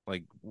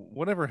 Like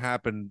whatever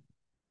happened,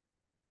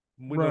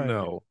 we don't Right.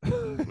 know.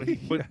 But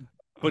Yeah.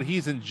 but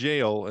he's in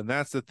jail, and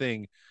that's the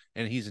thing.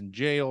 And he's in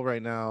jail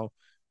right now.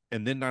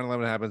 And then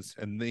 9/11 happens,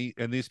 and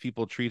these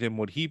people treat him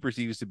what he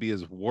perceives to be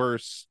as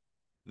worse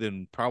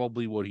than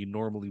probably what he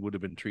normally would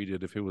have been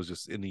treated if it was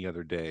just any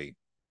other day.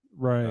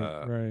 Right,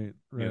 Uh, right,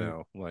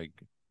 right. like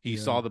he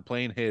Yeah. saw the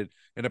plane hit,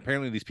 and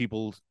apparently these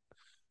people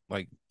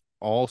like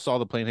all saw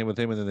the plane hit with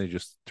him, and then they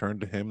just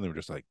turned to him and they were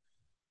just like,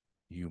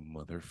 "You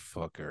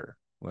motherfucker!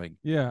 Like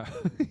Yeah.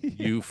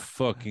 you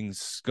fucking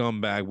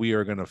scumbag! We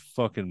are gonna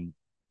fucking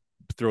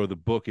throw the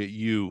book at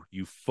you,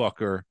 you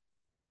fucker."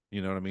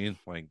 You know what I mean?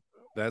 Like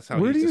that's how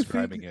Where he's do you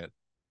describing think it.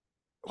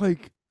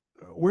 like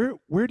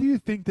where do you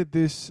think that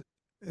this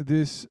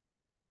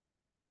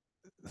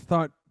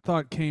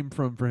thought came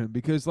from for him?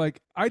 Because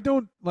like I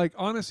don't like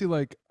honestly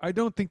like I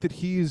don't think that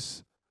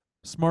he's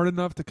smart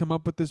enough to come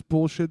up with this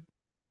bullshit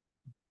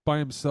by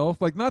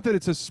himself. Like not that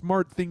it's a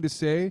smart thing to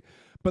say,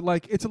 but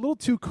like it's a little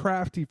too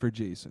crafty for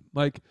Jason.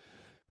 Like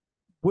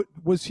what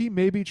was he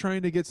maybe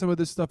trying to get some of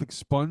this stuff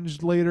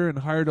expunged later and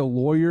hired a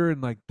lawyer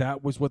and like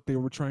that was what they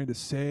were trying to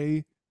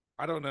say?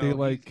 I don't They know. He's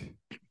like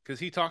because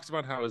he talks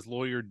about how his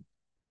lawyer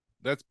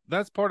that's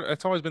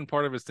always been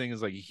part of his thing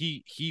is like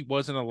he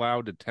wasn't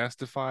allowed to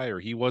testify or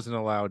he wasn't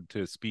allowed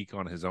to speak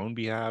on his own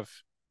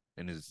behalf,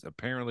 and his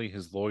apparently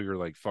his lawyer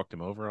like fucked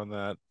him over on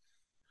that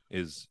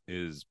is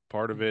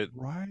part of it.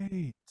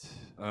 right.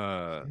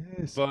 uh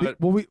Yes. but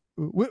Well, we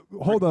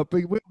hold up.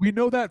 We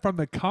know that from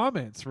the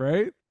comments,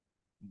 right?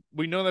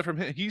 we know that from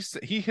him.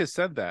 He has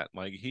said that,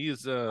 like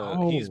he's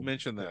Oh,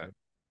 mentioned okay.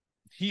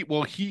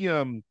 that he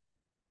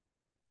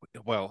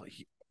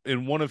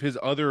in one of his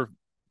other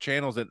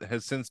channels that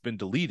has since been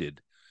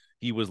deleted,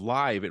 he was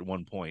live at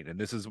one point, and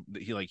this is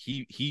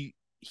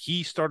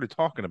he started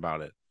talking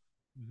about it,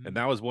 and Mhm.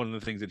 that was one of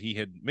the things that he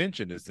had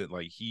mentioned is that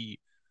like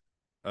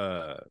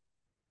uh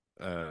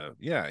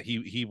yeah,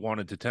 he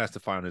wanted to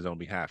testify on his own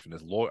behalf, and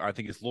his lawyer, I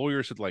think his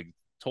lawyers had like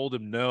told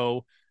him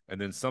no, and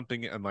then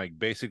something, and like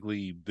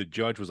basically the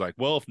judge was like,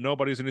 well, if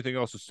nobody has anything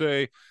else to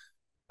say,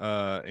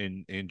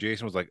 and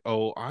Jason was like,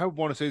 oh, I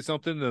want to say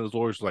something, and his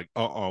lawyers was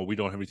like, we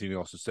don't have anything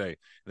else to say, and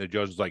the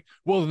judge was like,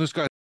 well, then this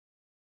guy,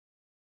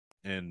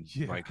 and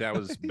Yeah. like that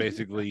was Yeah.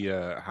 basically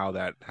how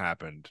that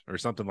happened or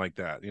something like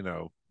that, and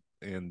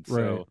Right.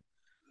 so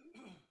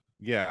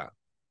yeah.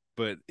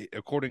 But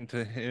according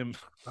to him,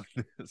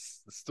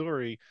 this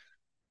story,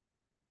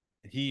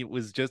 he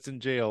was just in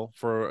jail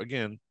for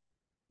again.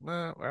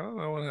 I don't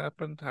know what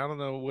happened. I don't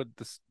know what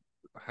this.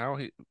 How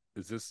he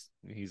is this?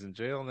 He's in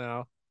jail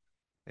now,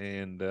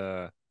 and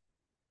of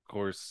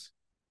course,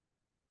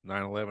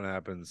 9/11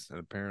 happens, and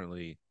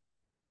apparently,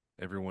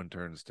 everyone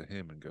turns to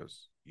him and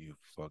goes, "You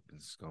fucking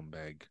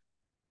scumbag!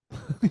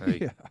 Hey,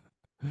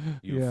 Yeah.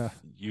 Yeah.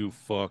 you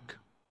fuck,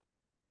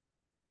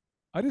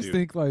 I just dude."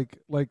 think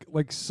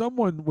like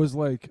someone was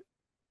like,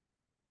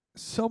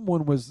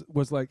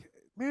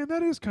 man,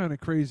 that is kind of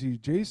crazy,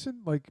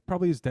 Jason. Like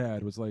probably his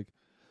dad was like,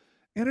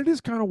 and it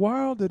is kind of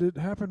wild that it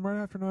happened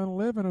right after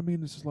 9/11. I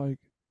mean, it's like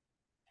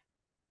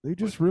they But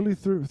just really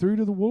threw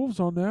to the wolves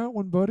on that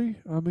one, buddy.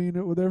 I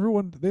mean, with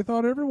everyone, they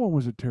thought everyone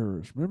was a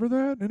terrorist. Remember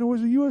that? And it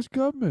was the U.S.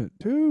 government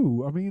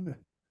too.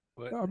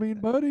 but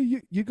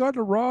Buddy, you got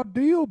a raw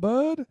deal,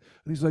 bud. And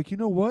he's like, you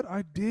know what?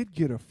 I did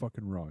get a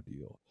fucking raw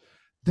deal.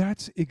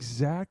 That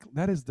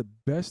is the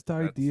best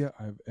that's idea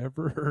I've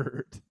ever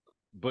heard.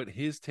 but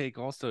his take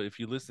also, if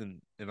you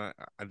listen, and I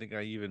think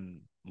I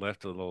even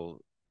left a little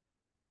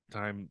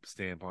time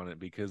stamp on it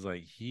because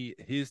like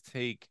his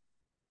take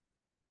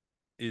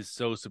is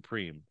so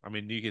supreme. I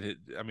mean, you could hit.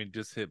 I mean,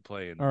 just hit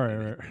play and, All right,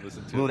 and right.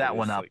 listen to Blew it. that but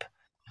one it's up. like-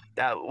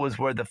 That was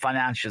where the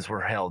financials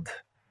were held.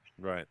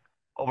 right.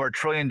 Over $1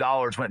 trillion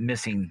went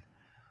missing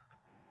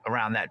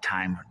around that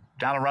time.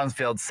 Donald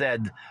Rumsfeld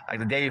said, like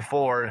the day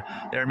before,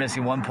 they were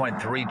missing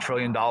 $1.3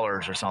 trillion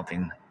or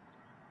something.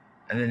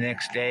 And the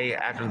next day,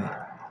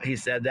 after he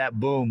said that,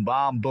 boom,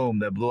 bomb, boom,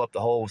 that blew up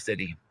the whole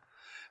city.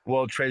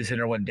 World Trade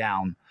Center went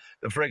down.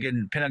 The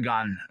friggin'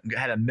 Pentagon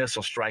had a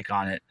missile strike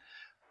on it.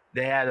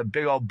 They had a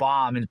big old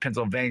bomb in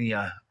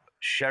Pennsylvania,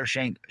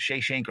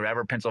 Shawshank or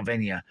ever,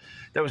 Pennsylvania.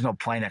 There was no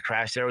plane that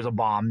crashed. There was a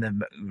bomb in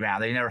the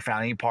ground. They never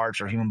found any parts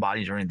or human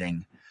bodies or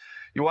anything.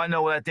 You want to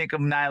know what I think of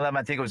 9/11?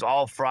 I think it was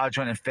all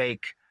fraudulent and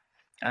fake.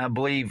 And I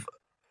believe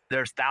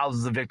there's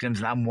thousands of victims,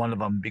 and I'm one of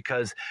them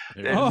because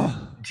the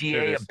Oh.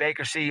 DA of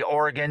Baker City,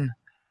 Oregon,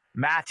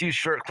 Matthew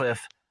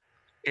Shirtcliffe,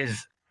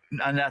 is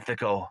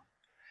unethical.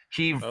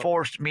 He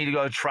forced me to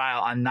go to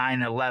trial on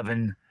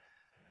 9/11,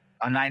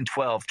 on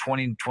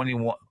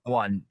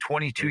 9/12/2021,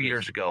 22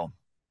 years ago.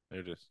 There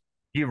it is.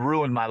 He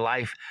ruined my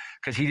life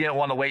because he didn't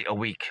want to wait a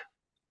week.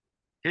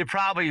 He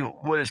probably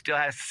would have still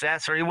had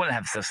success, or he wouldn't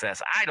have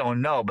success. I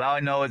don't know, but all I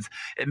know is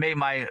it made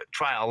my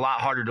trial a lot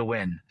harder to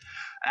win.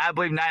 And I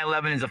believe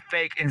 9/11 is a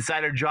fake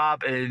insider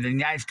job in the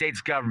United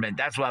States government.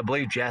 That's what I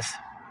believe, Jess.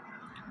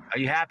 Are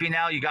you happy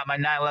now? You got my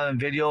 9/11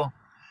 video?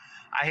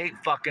 I hate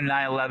fucking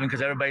 9/11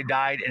 because everybody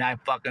died and I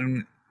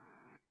fucking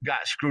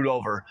got screwed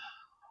over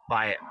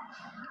by it.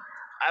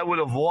 I would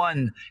have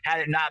won had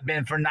it not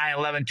been for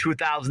 9/11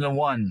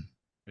 2001.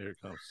 Here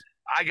it comes.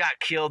 I got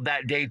killed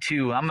that day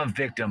too. I'm a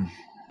victim.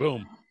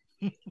 Boom.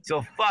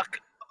 So fuck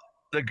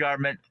the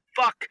government.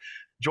 Fuck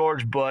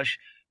George Bush.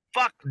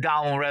 Fuck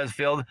Donald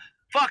Rumsfeld.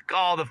 Fuck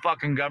all the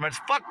fucking governments.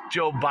 Fuck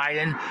Joe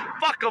Biden.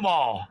 Fuck them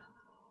all.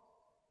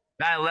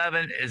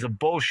 9/11 is a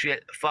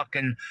bullshit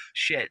fucking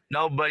shit.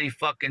 Nobody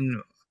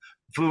fucking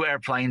flew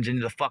airplanes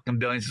into the fucking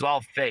buildings. It's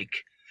all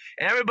fake.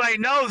 And everybody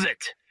knows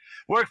it.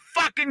 We're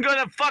fucking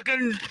gonna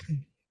fucking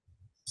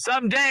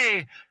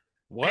someday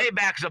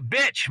payback's a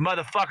bitch,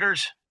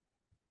 motherfuckers.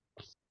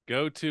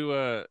 Go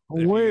to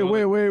Wait,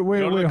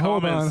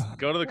 hold on.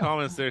 Go to the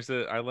comments. There's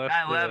I left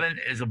 9/11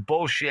 is a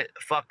bullshit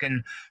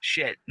fucking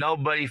shit.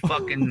 Nobody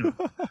fucking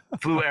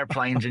flew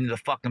airplanes into the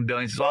fucking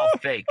buildings. It's all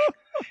fake.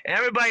 And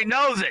everybody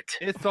knows it.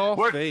 It's all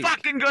We're fake.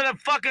 fucking gonna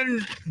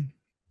fucking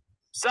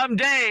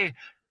someday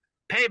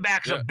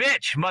payback's a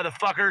bitch,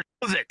 motherfuckers.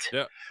 Knows it.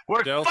 Yeah.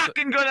 We're Delta-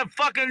 fucking gonna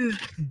fucking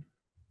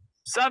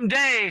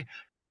someday.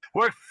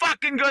 We're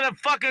fucking gonna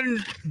fucking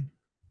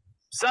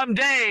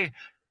someday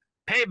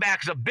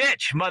payback's a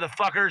bitch,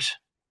 motherfuckers.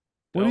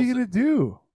 What are you gonna do?